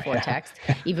dispatcher before text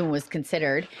even was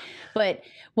considered. But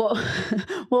what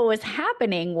was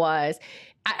happening was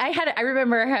I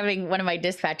remember having one of my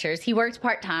dispatchers, he worked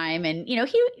part-time and, he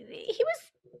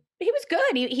was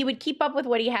good. He would keep up with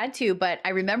what he had to. But I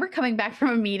remember coming back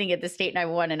from a meeting at the state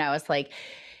 911 and I was like,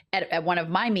 at one of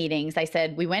my meetings, I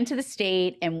said, we went to the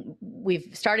state and we've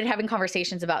started having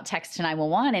conversations about text to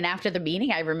 911. And after the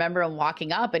meeting, I remember him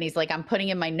walking up and he's like, I'm putting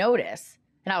in my notice.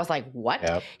 And I was like, what?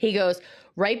 Yep. He goes,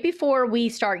 right before we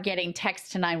start getting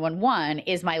text to 911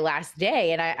 is my last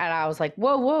day. And I was like,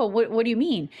 whoa, what do you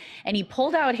mean? And he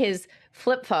pulled out his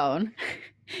flip phone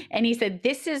and he said,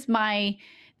 this is my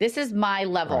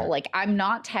level. Right. Like, I'm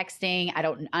not texting. I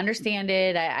don't understand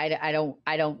it. I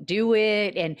don't do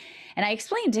it. And I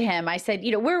explained to him, I said,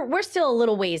 we're still a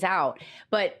little ways out.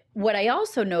 But what I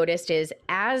also noticed is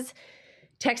as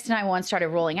text 911 started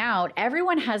rolling out,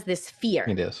 everyone has this fear.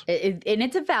 It is. And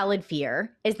it's a valid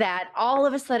fear, is that all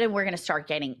of a sudden we're going to start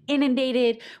getting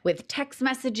inundated with text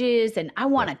messages and I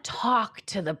want to talk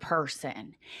to the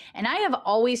person. And I have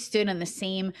always stood on the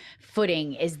same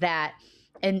footing, is that,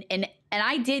 and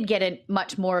I did get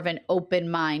much more of an open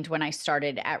mind when I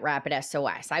started at Rapid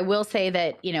SOS. I will say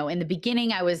that, in the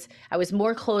beginning, I was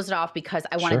more closed off because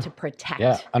I wanted to protect.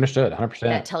 Yeah, understood, 100%.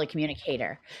 That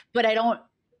telecommunicator. But I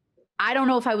don't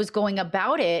know if I was going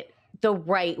about it the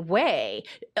right way.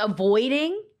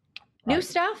 Avoiding new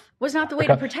stuff was not the way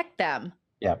to protect them.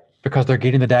 Yeah, because they're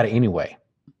getting the data anyway.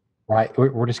 Right?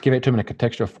 We're just giving it to them in a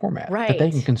contextual format that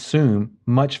they can consume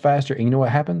much faster. And you know what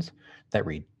happens? That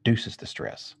reduces the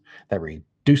stress. That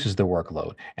reduces the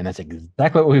workload. And that's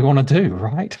exactly what we want to do,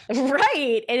 right?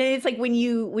 Right. And it's like when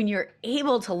you're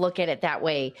able to look at it that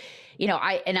way,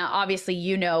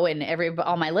 obviously, and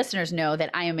all my listeners know that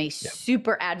I am a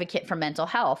super advocate for mental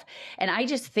health. And I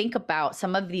just think about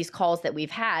some of these calls that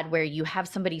we've had where you have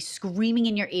somebody screaming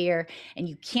in your ear and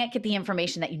you can't get the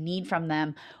information that you need from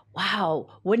them. Wow.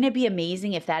 Wouldn't it be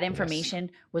amazing if that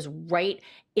information was right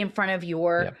in front of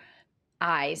your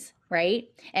eyes, right?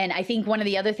 And I think one of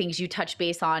the other things you touch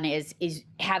base on is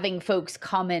having folks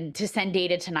come in to send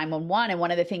data to 911. And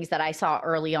one of the things that I saw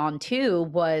early on too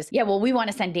was, we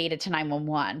want to send data to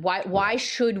 911. Why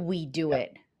should we do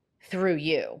it through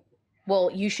you?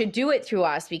 Well, you should do it through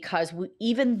us because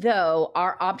even though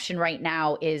our option right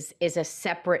now is a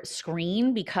separate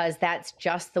screen, because that's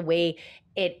just the way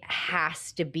it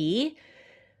has to be,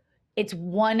 it's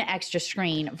one extra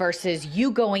screen versus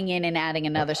you going in and adding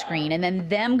another screen and then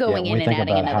them going in and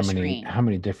adding another screen. How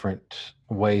many different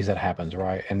ways that happens,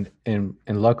 right? And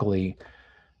luckily,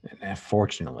 and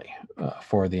fortunately,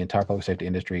 for the entire public safety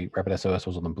industry, Rapid SOS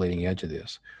was on the bleeding edge of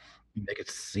this. They could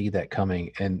see that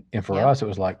coming. And for us, it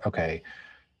was like, okay,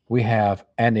 we have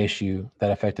an issue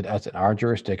that affected us in our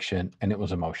jurisdiction and it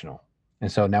was emotional.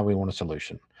 And so now we want a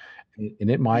solution.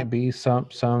 And it might be some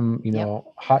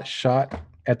hot shot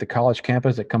at the college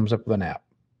campus that comes up with an app,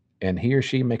 and he or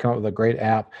she may come up with a great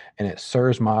app and it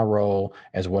serves my role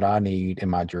as what I need in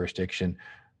my jurisdiction.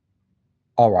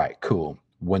 All right, cool.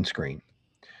 One screen.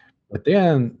 But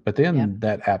then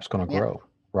that app's going to grow,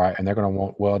 right? And they're going to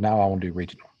want, well, now I want to do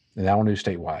regional and I want to do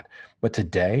statewide. But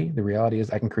today, the reality is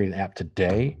I can create an app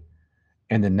today,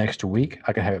 and the next week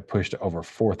I can have it pushed to over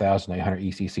 4,800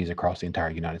 ECCs across the entire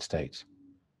United States.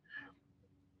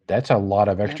 That's a lot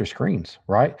of extra screens,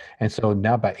 right? And so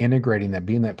now by integrating that,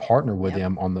 being that partner with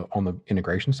them on the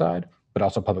integration side, but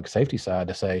also public safety side,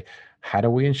 to say, how do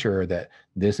we ensure that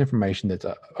this information that's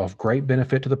of great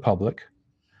benefit to the public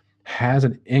has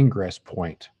an ingress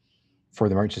point for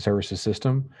the emergency services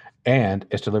system, and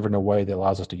it's delivered in a way that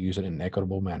allows us to use it in an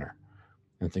equitable manner,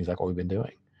 and things like what we've been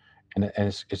doing. And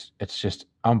it's just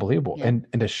unbelievable. And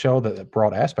to show that the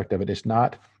broad aspect of it is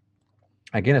not,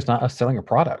 again, it's not us selling a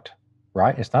product.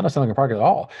 Right? It's not us selling a product at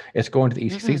all. It's going to the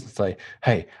ECCs and say,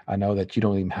 hey, I know that you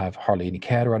don't even have hardly any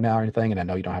CAD right now or anything, and I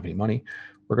know you don't have any money.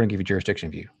 We're going to give you jurisdiction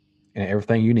view, and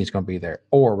everything you need is going to be there.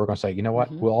 Or we're going to say, you know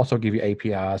what? We'll also give you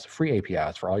APIs, free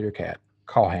APIs for all your CAD,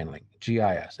 call handling,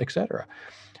 GIS, etc.,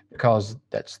 because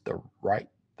that's the right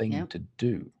thing to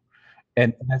do.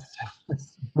 And that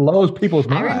blows people's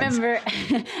minds.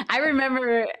 I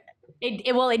remember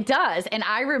it. Well, it does. And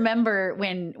I remember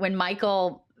when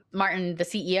Michael Martin, the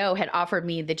CEO, had offered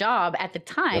me the job. At the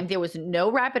time, there was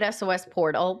no Rapid SOS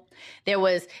portal. There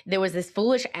was this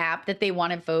foolish app that they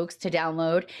wanted folks to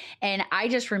download. And I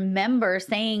just remember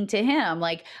saying to him,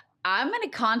 like, I'm going to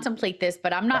contemplate this,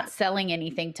 but I'm not selling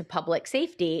anything to public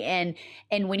safety. And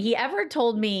when he ever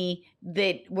told me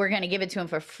that we're going to give it to him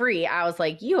for free, I was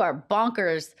like, you are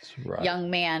bonkers, young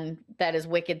man. That is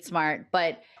wicked smart.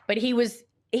 But he was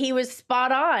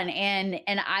spot on. And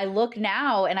I look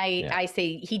now and I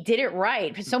say he did it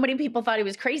right. So many people thought he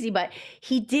was crazy, but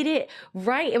he did it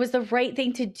right. It was the right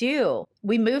thing to do.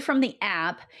 We moved from the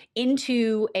app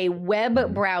into a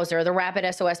web browser, the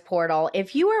Rapid SOS portal.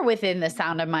 If you are within the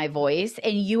sound of my voice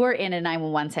and you are in a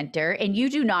 911 center and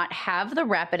you do not have the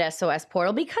Rapid SOS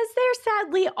portal, because there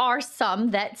sadly are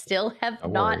some that still have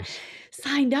not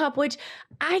signed up, which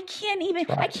I can't even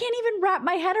wrap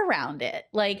my head around it.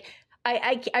 Like,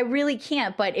 I really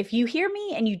can't. But if you hear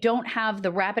me and you don't have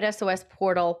the Rapid SOS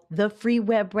portal, the free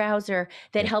web browser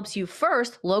that helps you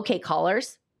first locate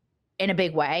callers in a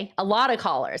big way, a lot of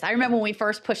callers. I remember when we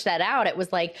first pushed that out, it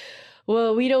was like,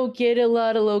 well, we don't get a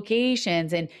lot of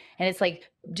locations. And it's like,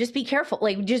 just be careful.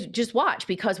 Like, just watch,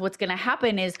 because what's going to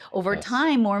happen is over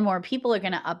time, more and more people are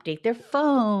going to update their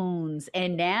phones.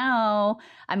 And now,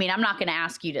 I mean, I'm not going to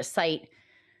ask you to cite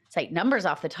numbers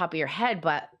off the top of your head,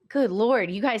 but good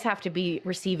Lord, you guys have to be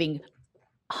receiving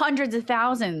hundreds of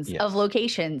thousands of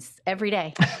locations every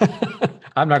day.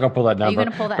 I'm not going to pull that number. Are you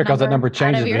going to pull that because number that number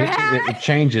changes. It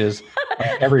changes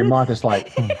every month. It's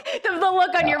like the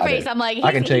look on your face. I'm like,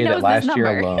 I can tell you that last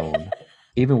year alone,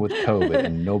 even with COVID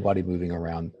and nobody moving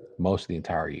around most of the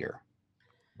entire year,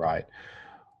 right?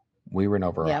 We were in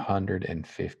over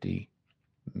 150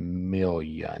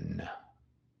 million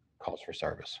calls for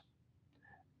service.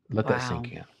 Let that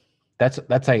sink in.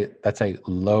 That's a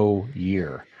low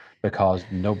year because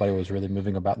nobody was really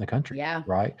moving about in the country.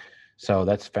 Right. So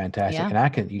that's fantastic.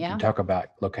 And you can talk about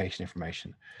location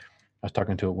information. I was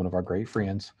talking to one of our great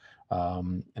friends,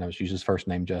 and I was using his first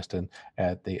name, Justin,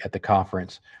 at the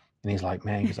conference. And he's like,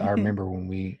 man, because I remember when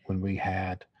we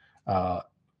had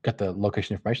got the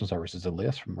location information services, a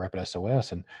list from Rapid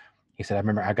SOS. And he said, I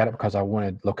remember I got it because I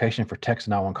wanted location for text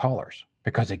 911 callers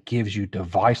because it gives you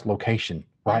device location,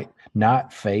 right?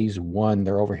 Not phase one,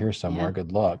 they're over here somewhere,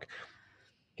 good luck.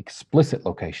 Explicit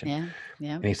location.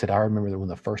 And he said, I remember that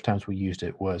one of the first times we used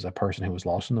it was a person who was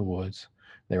lost in the woods.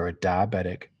 They were a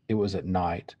diabetic. It was at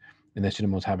night. And this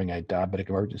gentleman was having a diabetic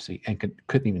emergency and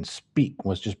couldn't even speak,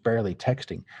 was just barely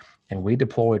texting. And we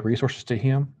deployed resources to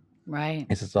him. Right.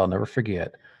 He says, I'll never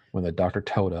forget when the doctor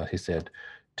told us, he said,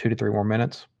 2 to 3 more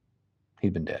minutes,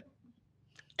 he'd been dead.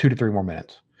 2 to 3 more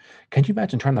minutes. Can you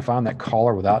imagine trying to find that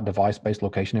caller without device-based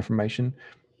location information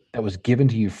that was given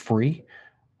to you free?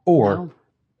 Or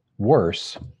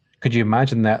worse, could you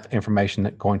imagine that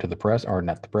information going to the press, or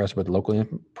not the press, but the local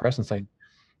press, and saying,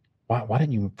 why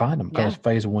didn't you find them? Because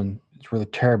phase one is really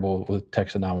terrible with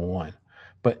text 911.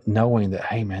 But knowing that,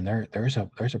 hey man, there's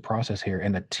a process here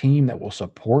and a team that will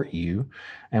support you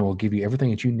and will give you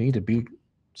everything that you need to be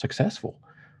successful.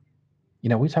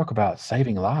 We talk about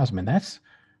saving lives, man.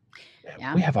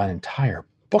 We have an entire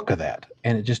book of that,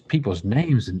 and it just people's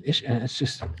names and it's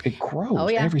just, it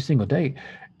grows every single day.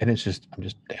 And it's just, I'm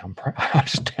just damn proud. I'm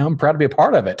just damn proud to be a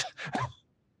part of it.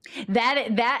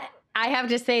 That I have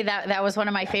to say that was one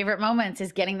of my favorite moments,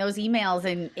 is getting those emails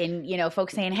and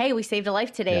folks saying, hey, we saved a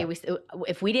life today.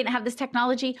 If we didn't have this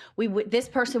technology, this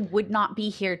person would not be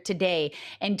here today.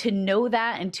 And to know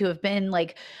that, and to have been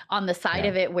like on the side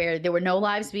of it where there were no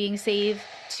lives being saved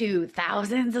to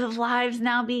thousands of lives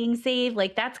now being saved,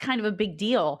 like that's kind of a big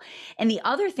deal. And the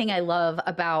other thing I love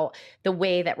about the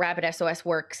way that Rapid SOS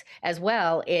works as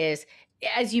well is,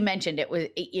 as you mentioned, it was,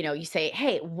 you say,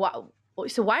 hey,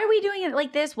 so why are we doing it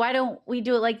like this? Why don't we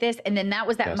do it like this? And then that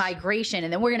was that migration.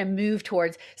 And then we're going to move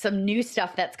towards some new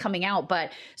stuff that's coming out.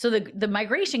 But so the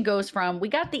migration goes from, we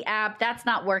got the app, that's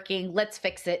not working, let's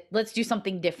fix it. Let's do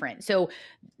something different. So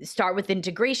start with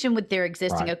integration with their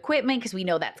existing equipment, because we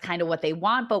know that's kind of what they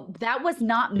want. But that was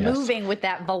not moving with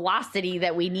that velocity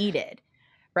that we needed.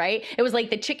 Right? It was like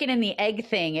the chicken and the egg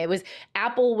thing. It was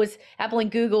Apple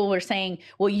and Google were saying,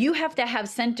 well, you have to have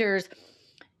centers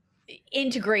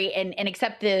integrate and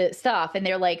accept the stuff. And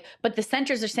they're like, but the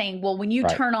centers are saying, well, when you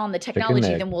turn on the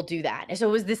technology, then we'll do that. And so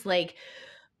it was this like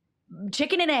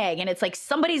chicken and egg, and it's like,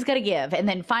 somebody's got to give. And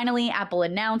then finally Apple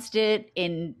announced it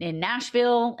in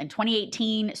Nashville in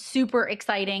 2018, super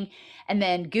exciting. And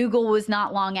then Google was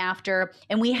not long after.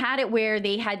 And we had it where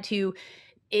they had to,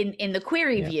 in the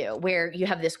query view, where you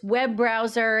have this web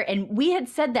browser. And we had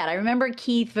said that. I remember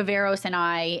Keith Viveros and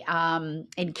I,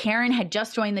 and Karen had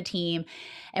just joined the team.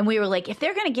 And we were like, if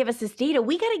they're going to give us this data,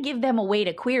 we got to give them a way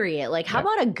to query it. Like, how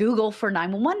about a Google for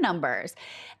 911 numbers?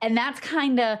 And that's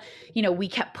kind of, we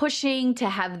kept pushing to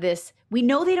have this. We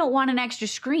know they don't want an extra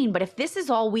screen, but if this is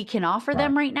all we can offer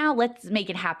them right now, let's make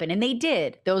it happen. And they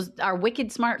did. Those are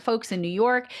wicked smart folks in New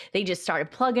York. They just started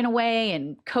plugging away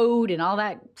and code and all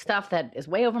that stuff that is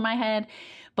way over my head.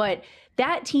 But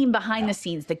that team behind the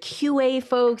scenes, the QA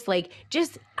folks, like,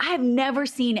 just, I have never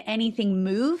seen anything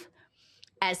move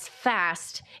as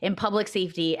fast in public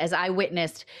safety as I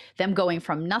witnessed them going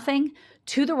from nothing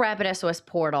to the Rapid SOS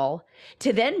portal,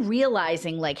 to then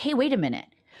realizing like, hey, wait a minute,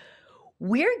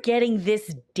 we're getting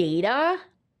this data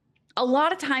a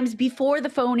lot of times before the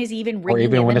phone is even ringing, or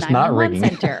even when it's not ringing.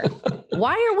 Center.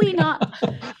 Why are we not,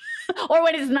 or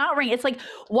when it's not ringing, it's like,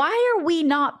 why are we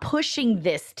not pushing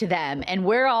this to them? And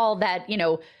we're all that,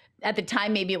 at the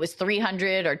time, maybe it was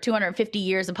 300 or 250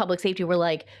 years of public safety. We're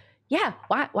like, yeah,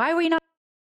 why are we not?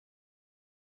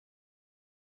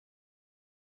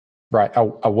 Right.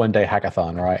 A one-day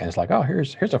hackathon, right? And it's like, oh,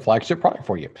 here's a flagship product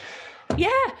for you. Yeah.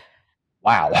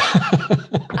 Wow.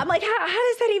 I'm like, how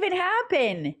does that even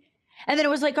happen? And then it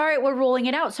was like, all right, we're rolling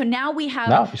it out. So now we have.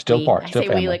 No, you're still part. Still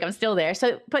family. Like I'm still there.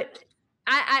 So, but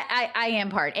I am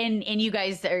part, and you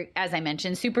guys are, as I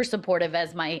mentioned, super supportive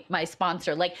as my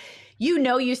sponsor. Like,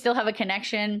 you still have a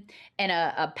connection and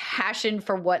a passion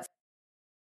for what.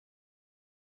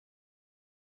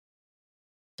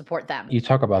 Support them. You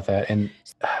talk about that, and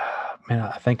man,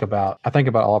 I think about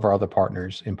all of our other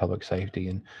partners in public safety,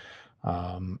 and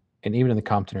even in the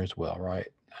comp center as well, right?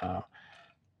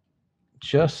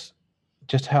 Just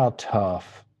how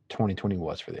tough 2020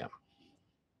 was for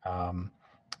them.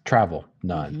 Travel,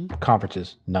 none.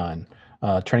 Conferences, none.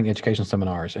 Training, education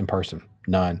seminars in person,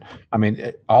 none. I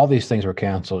mean, all these things were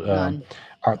canceled.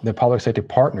 The public safety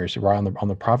partners, right, on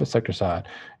the private sector side,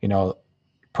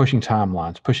 pushing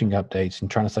timelines, pushing updates, and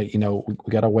trying to say, we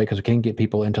got to wait because we can't get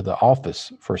people into the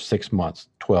office for 6 months,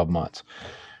 12 months.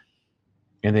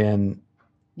 And then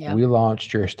we launched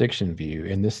Jurisdiction View.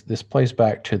 And this plays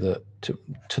back to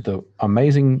to the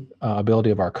amazing ability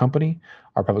of our company,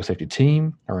 our public safety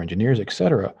team, our engineers, et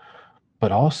cetera.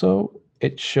 But also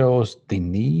it shows the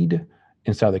need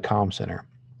inside the comm center.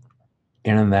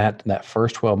 And in that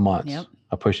first 12 months Yep.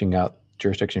 of pushing out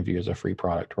Jurisdiction View as a free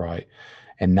product, right,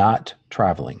 and not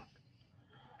traveling,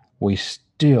 we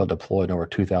still deployed over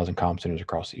 2,000 comm centers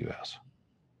across the U.S.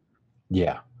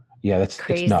 Yeah. It's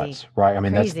Crazy. nuts, right? I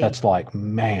mean, Crazy. that's like,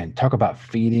 man, talk about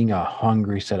feeding a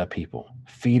hungry set of people,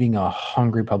 feeding a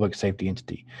hungry public safety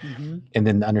entity. Mm-hmm. And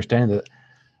then understanding that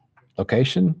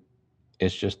location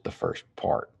is just the first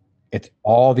part. It's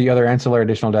all the other ancillary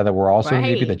additional data that we're also going to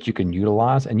give you that you can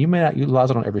utilize. And you may not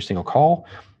utilize it on every single call,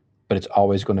 but it's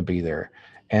always going to be there.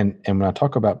 And when I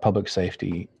talk about public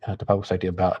safety,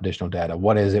 about additional data,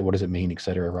 what is it? What does it mean, et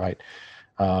cetera, right?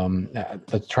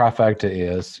 The trifecta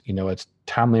is, it's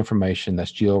timely information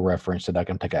that's geo-referenced that I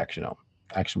can take action on,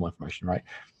 actionable information, right?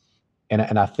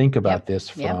 And I think about this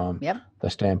from the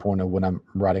standpoint of when I'm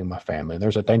riding my family.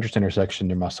 There's a dangerous intersection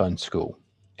near my son's school,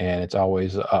 and it's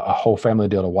always a whole family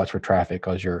deal to watch for traffic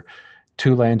because you're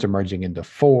 2 lanes are merging into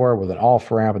 4 with an off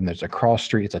ramp, and there's a cross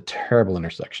street. It's a terrible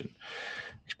intersection,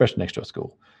 especially next to a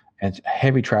school. And it's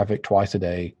heavy traffic twice a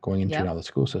day going into and out of the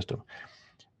school system.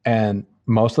 And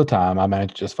most of the time, I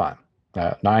manage just fine.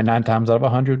 99 times out of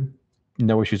 100,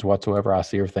 no issues whatsoever. I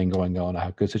see everything going on. I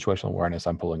have good situational awareness.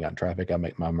 I'm pulling out in traffic. I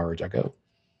make my merge. I go.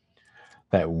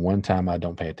 That one time I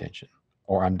don't pay attention,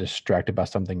 or I'm distracted by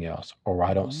something else, or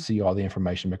I don't see all the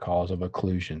information because of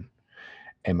occlusion,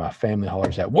 and my family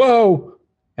hollers out, "Whoa!"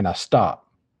 and I stop,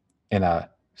 and I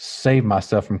save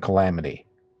myself from calamity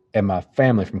and my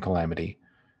family from calamity.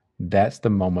 That's the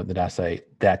moment that I say,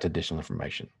 that's additional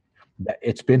information.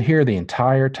 It's been here the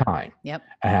entire time. Yep.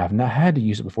 I have not had to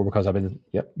use it before because I've been,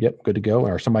 yep, good to go.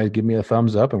 Or somebody give me a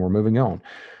thumbs up and we're moving on.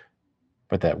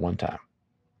 But that one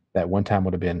time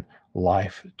would have been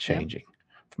life changing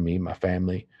for me, my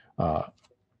family,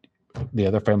 the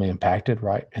other family impacted,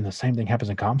 right? And the same thing happens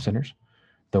in comm centers.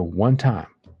 The one time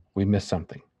we miss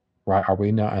something, right? Are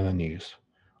we not in the news?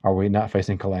 Are we not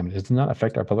facing calamity? Does it not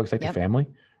affect our public safety family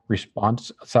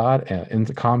response side and in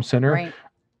the comm center,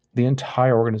 the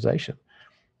entire organization?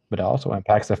 But it also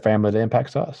impacts the family that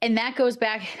impacts us. And that goes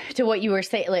back to what you were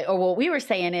saying, or what we were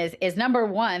saying is number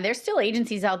one, there's still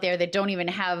agencies out there that don't even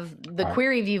have the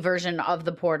query view version of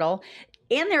the portal.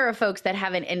 And there are folks that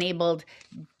haven't enabled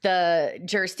the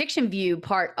jurisdiction view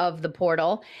part of the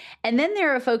portal. And then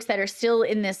there are folks that are still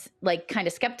in this like kind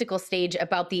of skeptical stage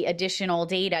about the additional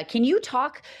data. Can you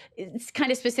talk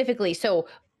kind of specifically? So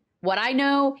what I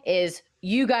know is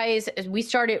you guys, we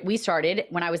started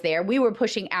when I was there, we were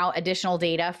pushing out additional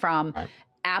data from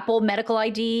Apple Medical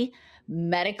ID,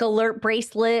 Medical Alert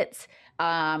bracelets.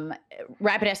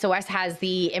 Rapid SOS has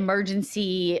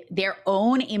their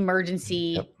own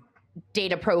emergency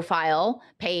data profile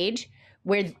page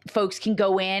where folks can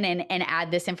go in and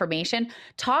add this information.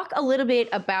 Talk a little bit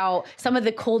about some of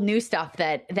the cool new stuff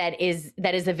that is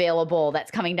available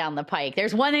that's coming down the pike.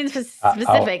 There's one in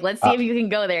specific. Let's see if you can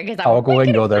go there because I'll go ahead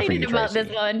and go there for you, about Tracy.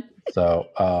 this one. So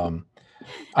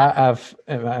I've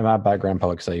my background in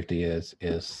public safety is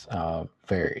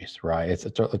varies, right?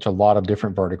 It's a lot of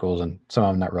different verticals, and some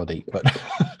of them not real deep, but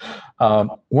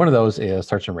one of those is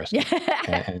search and rescue,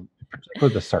 and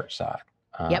particularly the search side.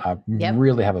 I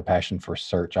really have a passion for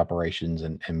search operations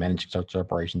and managing search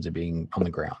operations and being on the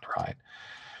ground, right?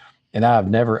 And I've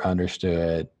never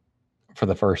understood for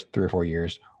the first 3 or 4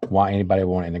 years why anybody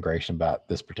would want integration about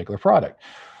this particular product.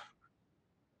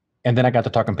 And then I got to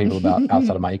talking to people about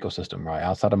outside of my ecosystem, right?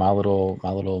 Outside of my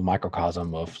little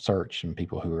microcosm of search, and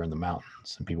people who are in the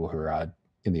mountains, and people who are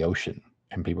in the ocean,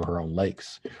 and people who are on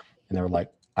lakes. And they were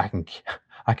like, I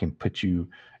can put you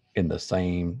in the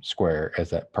same square as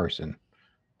that person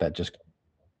that just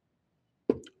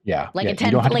you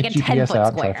don't have to get GPS out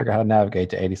and try to figure out how to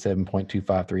navigate to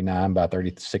 87.2539 by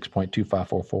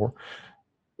 36.2544.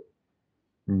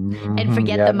 And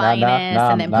forget the minus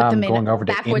and then put them in going over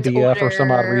to India order, for some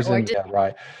odd reason.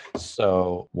 Right.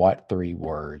 So What 3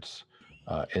 Words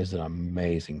is an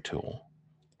amazing tool.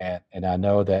 And I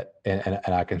know that, and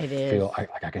I can feel,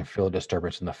 I can feel a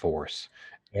disturbance in the force.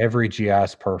 Every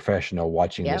GIS professional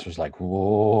watching this was like,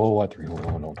 whoa, What 3 Words?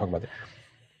 Don't talk about that.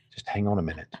 Just hang on a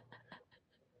minute.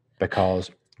 Because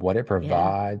what it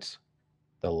provides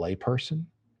the layperson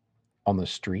on the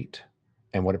street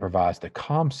and what it provides the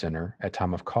comm center at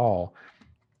time of call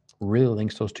really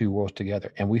links those two worlds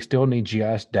together. And we still need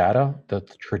GIS data, the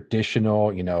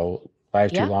traditional,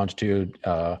 latitude, longitude,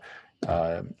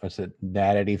 what's it,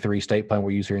 NAT 83 state plan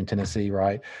we use here in Tennessee,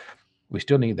 right? We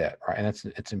still need that, right? And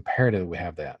it's imperative that we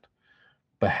have that.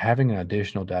 But having an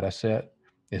additional data set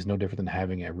is no different than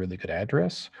having a really good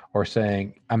address or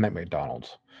saying, I'm at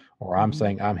McDonald's, or I'm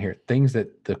saying I'm here. Things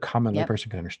that the common layperson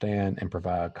can understand and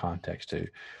provide context to.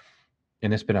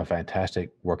 And it's been a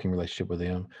fantastic working relationship with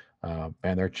them.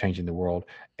 And they're changing the world.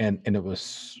 And it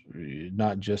was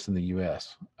not just in the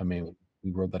US. I mean, we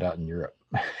rolled that out in Europe.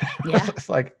 Yeah. It's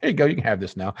like, here you go, you can have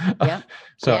this now. Yep.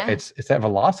 So Yeah. it's that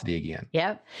velocity again.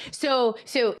 Yep. So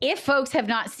if folks have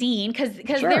not seen, because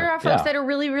Sure, there are folks yeah. that are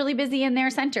really, really busy in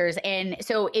their centers. And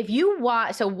so if you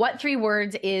want, so What 3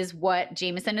 Words is what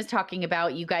Jameson is talking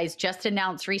about. You guys just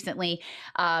announced recently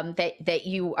that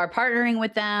you are partnering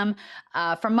with them.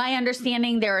 From my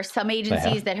understanding, there are some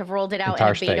agencies that have rolled it out in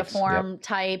Entire a beta states, form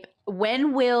type.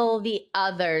 When will the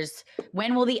others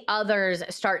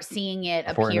start seeing it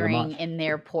Before end of the appearing month. in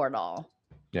their portal?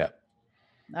 Yeah.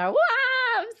 Wow,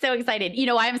 I'm so excited. You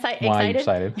know why I'm excited? Why are you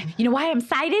excited? You know why I'm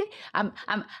excited?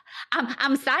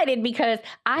 I'm excited because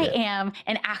I am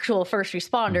an actual first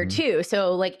responder too.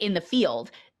 So like in the field,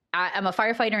 I'm a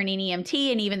firefighter and an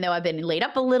EMT. And even though I've been laid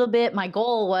up a little bit, my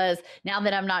goal was, now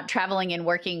that I'm not traveling and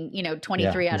working,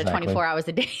 23 out of 24 hours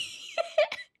a day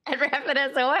at Rapid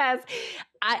SOS,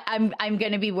 I'm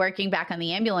going to be working back on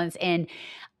the ambulance. And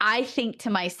I think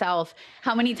to myself,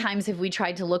 how many times have we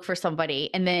tried to look for somebody,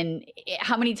 and then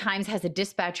how many times has a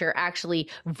dispatcher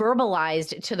actually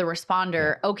verbalized to the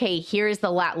responder, okay, here's the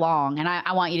lat long, and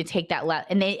I want you to take that lat,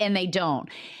 and they don't.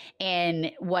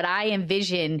 And what I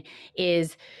envision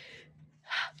is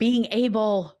being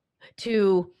able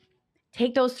to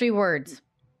take those 3 words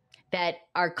that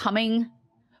are coming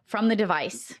from the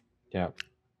device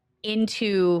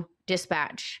into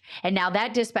dispatch. And now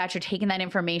that dispatcher taking that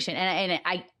information, and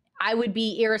I would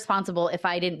be irresponsible if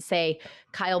I didn't say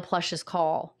Kyle Plush's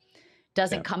call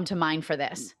doesn't come to mind for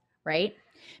this, right?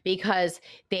 Because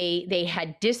they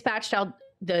had dispatched out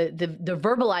the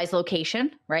verbalized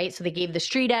location, right? So they gave the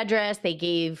street address, they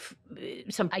gave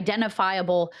some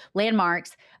identifiable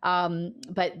landmarks,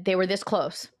 but they were this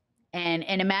close. And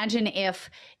imagine if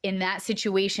in that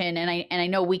situation, and I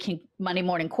know we can Monday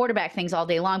morning quarterback things all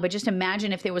day long, but just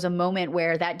imagine if there was a moment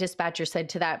where that dispatcher said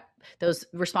to those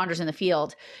responders in the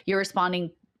field, you're responding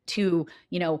to,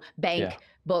 bank,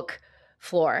 book,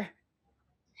 floor.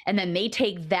 And then they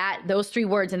take those 3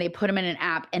 words and they put them in an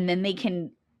app, and then they can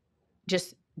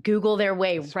just Google their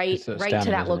way right to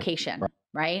that location.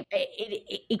 Right?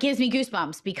 It gives me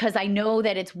goosebumps because I know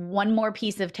that it's one more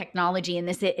piece of technology in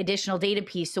this additional data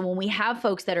piece. So when we have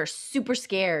folks that are super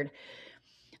scared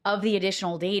of the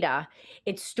additional data,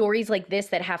 it's stories like this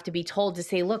that have to be told to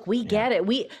say, look, we get it.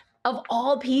 We, of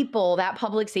all people, that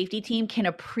public safety team can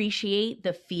appreciate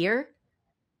the fear.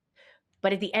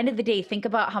 But at the end of the day, think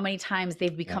about how many times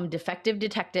they've become defective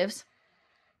detectives.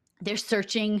 They're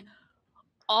searching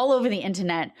all over the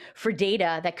internet for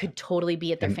data that could totally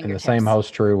be at their fingertips. And the same holds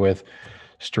true with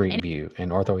Street View and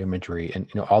ortho imagery and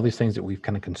all these things that we've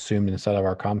kind of consumed inside of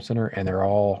our comm center, and they're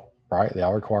all right. They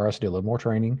all require us to do a little more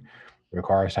training. They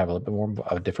require us to have a little bit more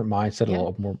of a different mindset, a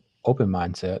little more open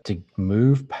mindset to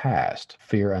move past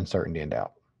fear, uncertainty, and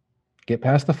doubt. Get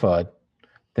past the FUD.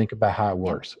 Think about how it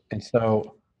works. And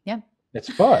so it's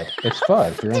FUD. It's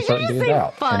FUD. Fear, uncertainty, and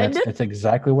doubt. And that's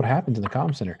exactly what happens in the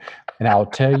comm center. And I will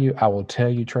tell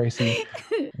you, Tracy,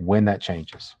 when that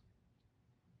changes.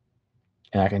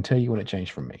 And I can tell you when it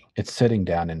changed for me. It's sitting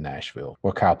down in Nashville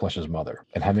with Kyle Plush's mother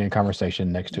and having a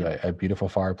conversation next to a beautiful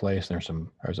fireplace. There's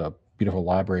a beautiful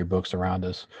library of books around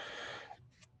us.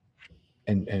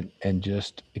 And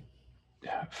just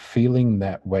feeling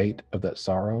that weight of that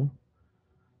sorrow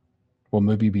will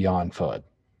move you beyond FUD.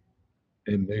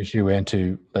 It moves you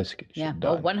into let's get shit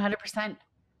done. 100%.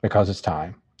 Because it's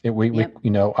time. I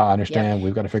understand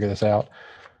we've got to figure this out.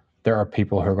 There are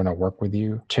people who are going to work with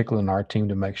you, particularly in our team,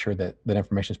 to make sure that that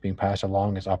information is being passed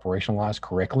along, is operationalized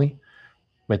correctly.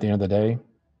 But at the end of the day,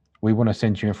 we want to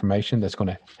send you information that's going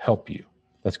to help you,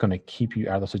 that's going to keep you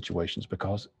out of those situations,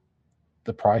 because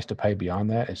the price to pay beyond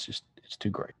that is it's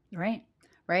too great.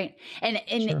 Right.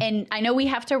 And I know we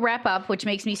have to wrap up, which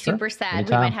makes me super sad.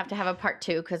 Anytime. We might have to have a part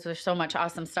 2 because there's so much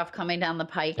awesome stuff coming down the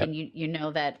pike, and you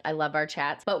know that I love our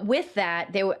chats. But with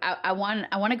that, I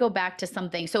want to go back to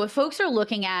something. So if folks are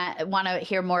want to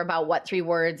hear more about What 3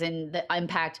 Words and the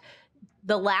impact,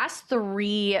 the last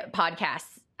 3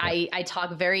 podcasts, I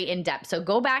talk very in depth. So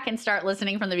go back and start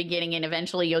listening from the beginning, and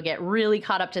eventually you'll get really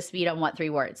caught up to speed on What 3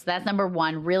 Words. So that's number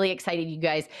 1. Really excited you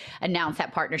guys announced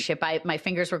that partnership. My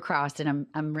fingers were crossed, and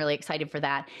I'm really excited for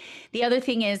that. The other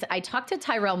thing is I talked to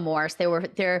Tyrell Morse.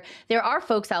 There are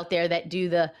folks out there that do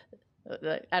the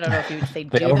I don't know if you would say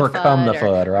they overcome the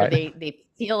FUD, right? Or they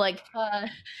feel like FUD.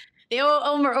 They'll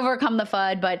overcome the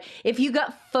FUD. But if you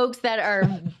got folks that are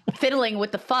fiddling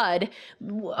with the FUD,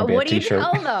 what do you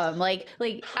tell them? Like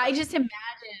I just imagine,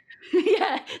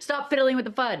 yeah, stop fiddling with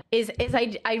the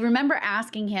FUD. I remember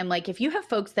asking him, like, if you have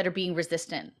folks that are being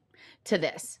resistant to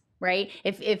this, right?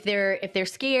 If they're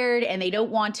scared and they don't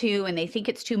want to and they think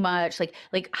it's too much, like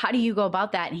how do you go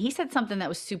about that? And he said something that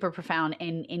was super profound,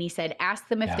 and he said, ask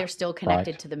them if they're still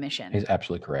connected to the mission. He's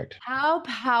absolutely correct. How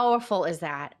powerful is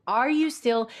that? Are you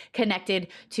still connected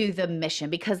to the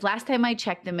mission? Because last time I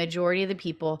checked, the majority of the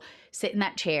people sit in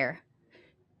that chair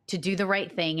to do the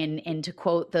right thing, and to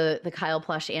quote the Kyle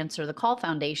Plush answer, the Call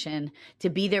Foundation, to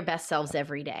be their best selves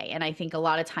every day. And I think a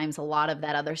lot of times a lot of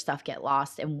that other stuff get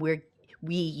lost, and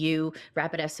you,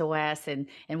 Rapid SOS, and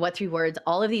What 3 Words,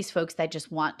 all of these folks that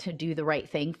just want to do the right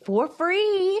thing for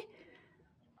free.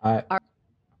 I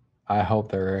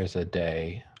hope there is a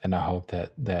day, and I hope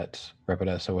that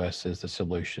Rapid SOS is the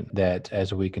solution, that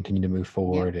as we continue to move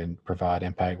forward and provide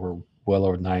impact, we're well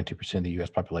over 92% of the U.S.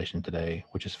 population today,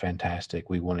 which is fantastic.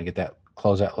 We want to get that,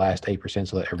 close that last 8%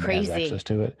 so that everybody has access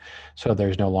to it. So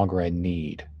there's no longer a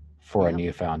need for a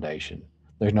new foundation.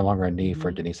 There's no longer a need for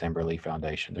a Denise Amberly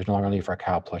Foundation. There's no longer a need for a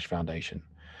Kyle Plush Foundation.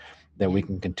 That we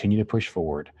can continue to push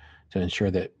forward to ensure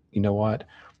that, you know what,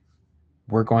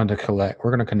 we're going to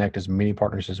connect as many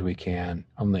partners as we can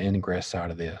on the ingress side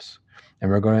of this.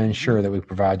 And we're going to ensure that we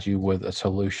provide you with a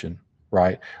solution,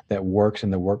 right, that works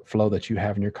in the workflow that you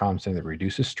have in your comm center, that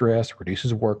reduces stress,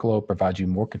 reduces workload, provides you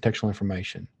more contextual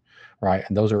information, right?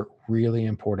 And those are really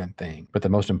important things. But the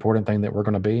most important thing that we're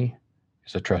going to be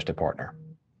is a trusted partner.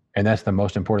 And that's the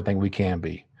most important thing we can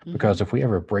be, because if we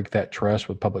ever break that trust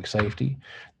with public safety,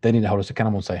 they need to hold us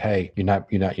accountable and say, hey, you're not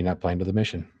playing to the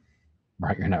mission,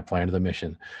 right? You're not playing to the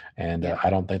mission. And I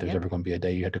don't think there's ever going to be a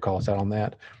day you have to call us out on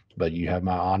that. But you have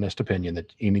my honest opinion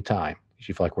that anytime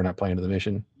you feel like we're not playing to the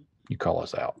mission, you call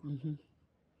us out.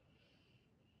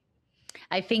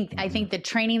 I think the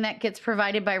training that gets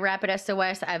provided by Rapid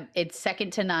SOS, it's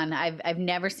second to none. I've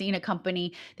never seen a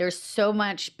company. There's so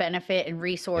much benefit and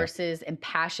resources and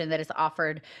passion that is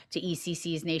offered to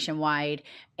ECCs nationwide,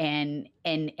 and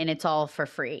it's all for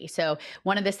free. So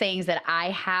one of the sayings that I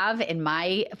have in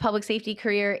my public safety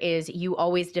career is, you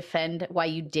always defend why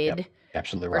you did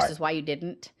absolutely versus why you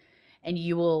didn't, and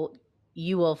you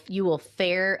will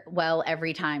fare well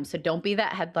every time. So don't be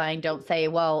that headline. Don't say,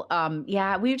 well,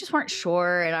 we just weren't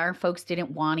sure and our folks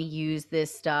didn't want to use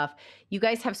this stuff. You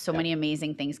guys have so many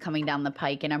amazing things coming down the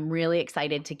pike, and I'm really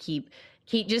excited to keep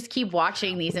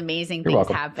watching these amazing things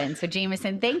happen. So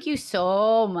Jameson, thank you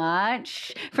so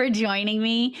much for joining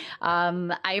me.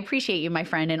 I appreciate you, my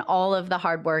friend, and all of the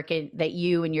hard work that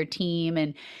you and your team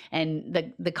and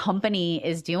the company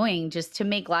is doing just to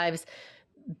make lives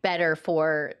better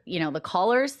for, the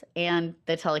callers and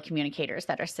the telecommunicators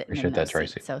that are sitting in those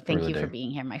seats. So thank you for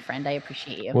being here, my friend. I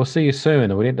appreciate you. We'll see you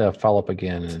soon. We need to follow up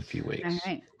again in a few weeks. All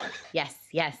right. Yes.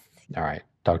 All right.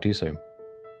 Talk to you soon.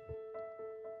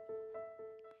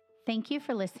 Thank you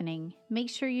for listening. Make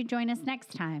sure you join us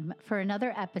next time for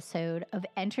another episode of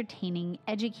entertaining,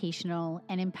 educational,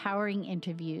 and empowering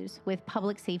interviews with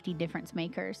public safety difference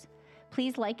makers.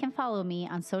 Please like and follow me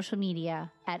on social media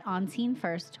at On Scene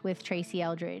First with Tracy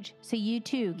Eldridge, so you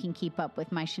too can keep up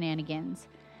with my shenanigans.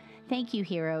 Thank you,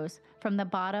 heroes, from the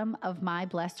bottom of my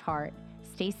blessed heart.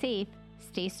 Stay safe,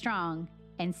 stay strong,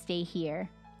 and stay here.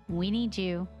 We need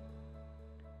you.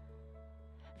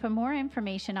 For more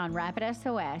information on Rapid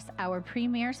SOS, our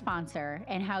premier sponsor,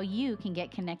 and how you can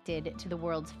get connected to the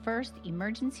world's first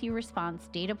emergency response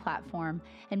data platform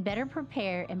and better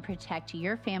prepare and protect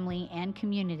your family and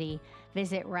community,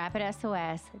 visit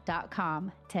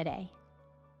rapidsos.com today.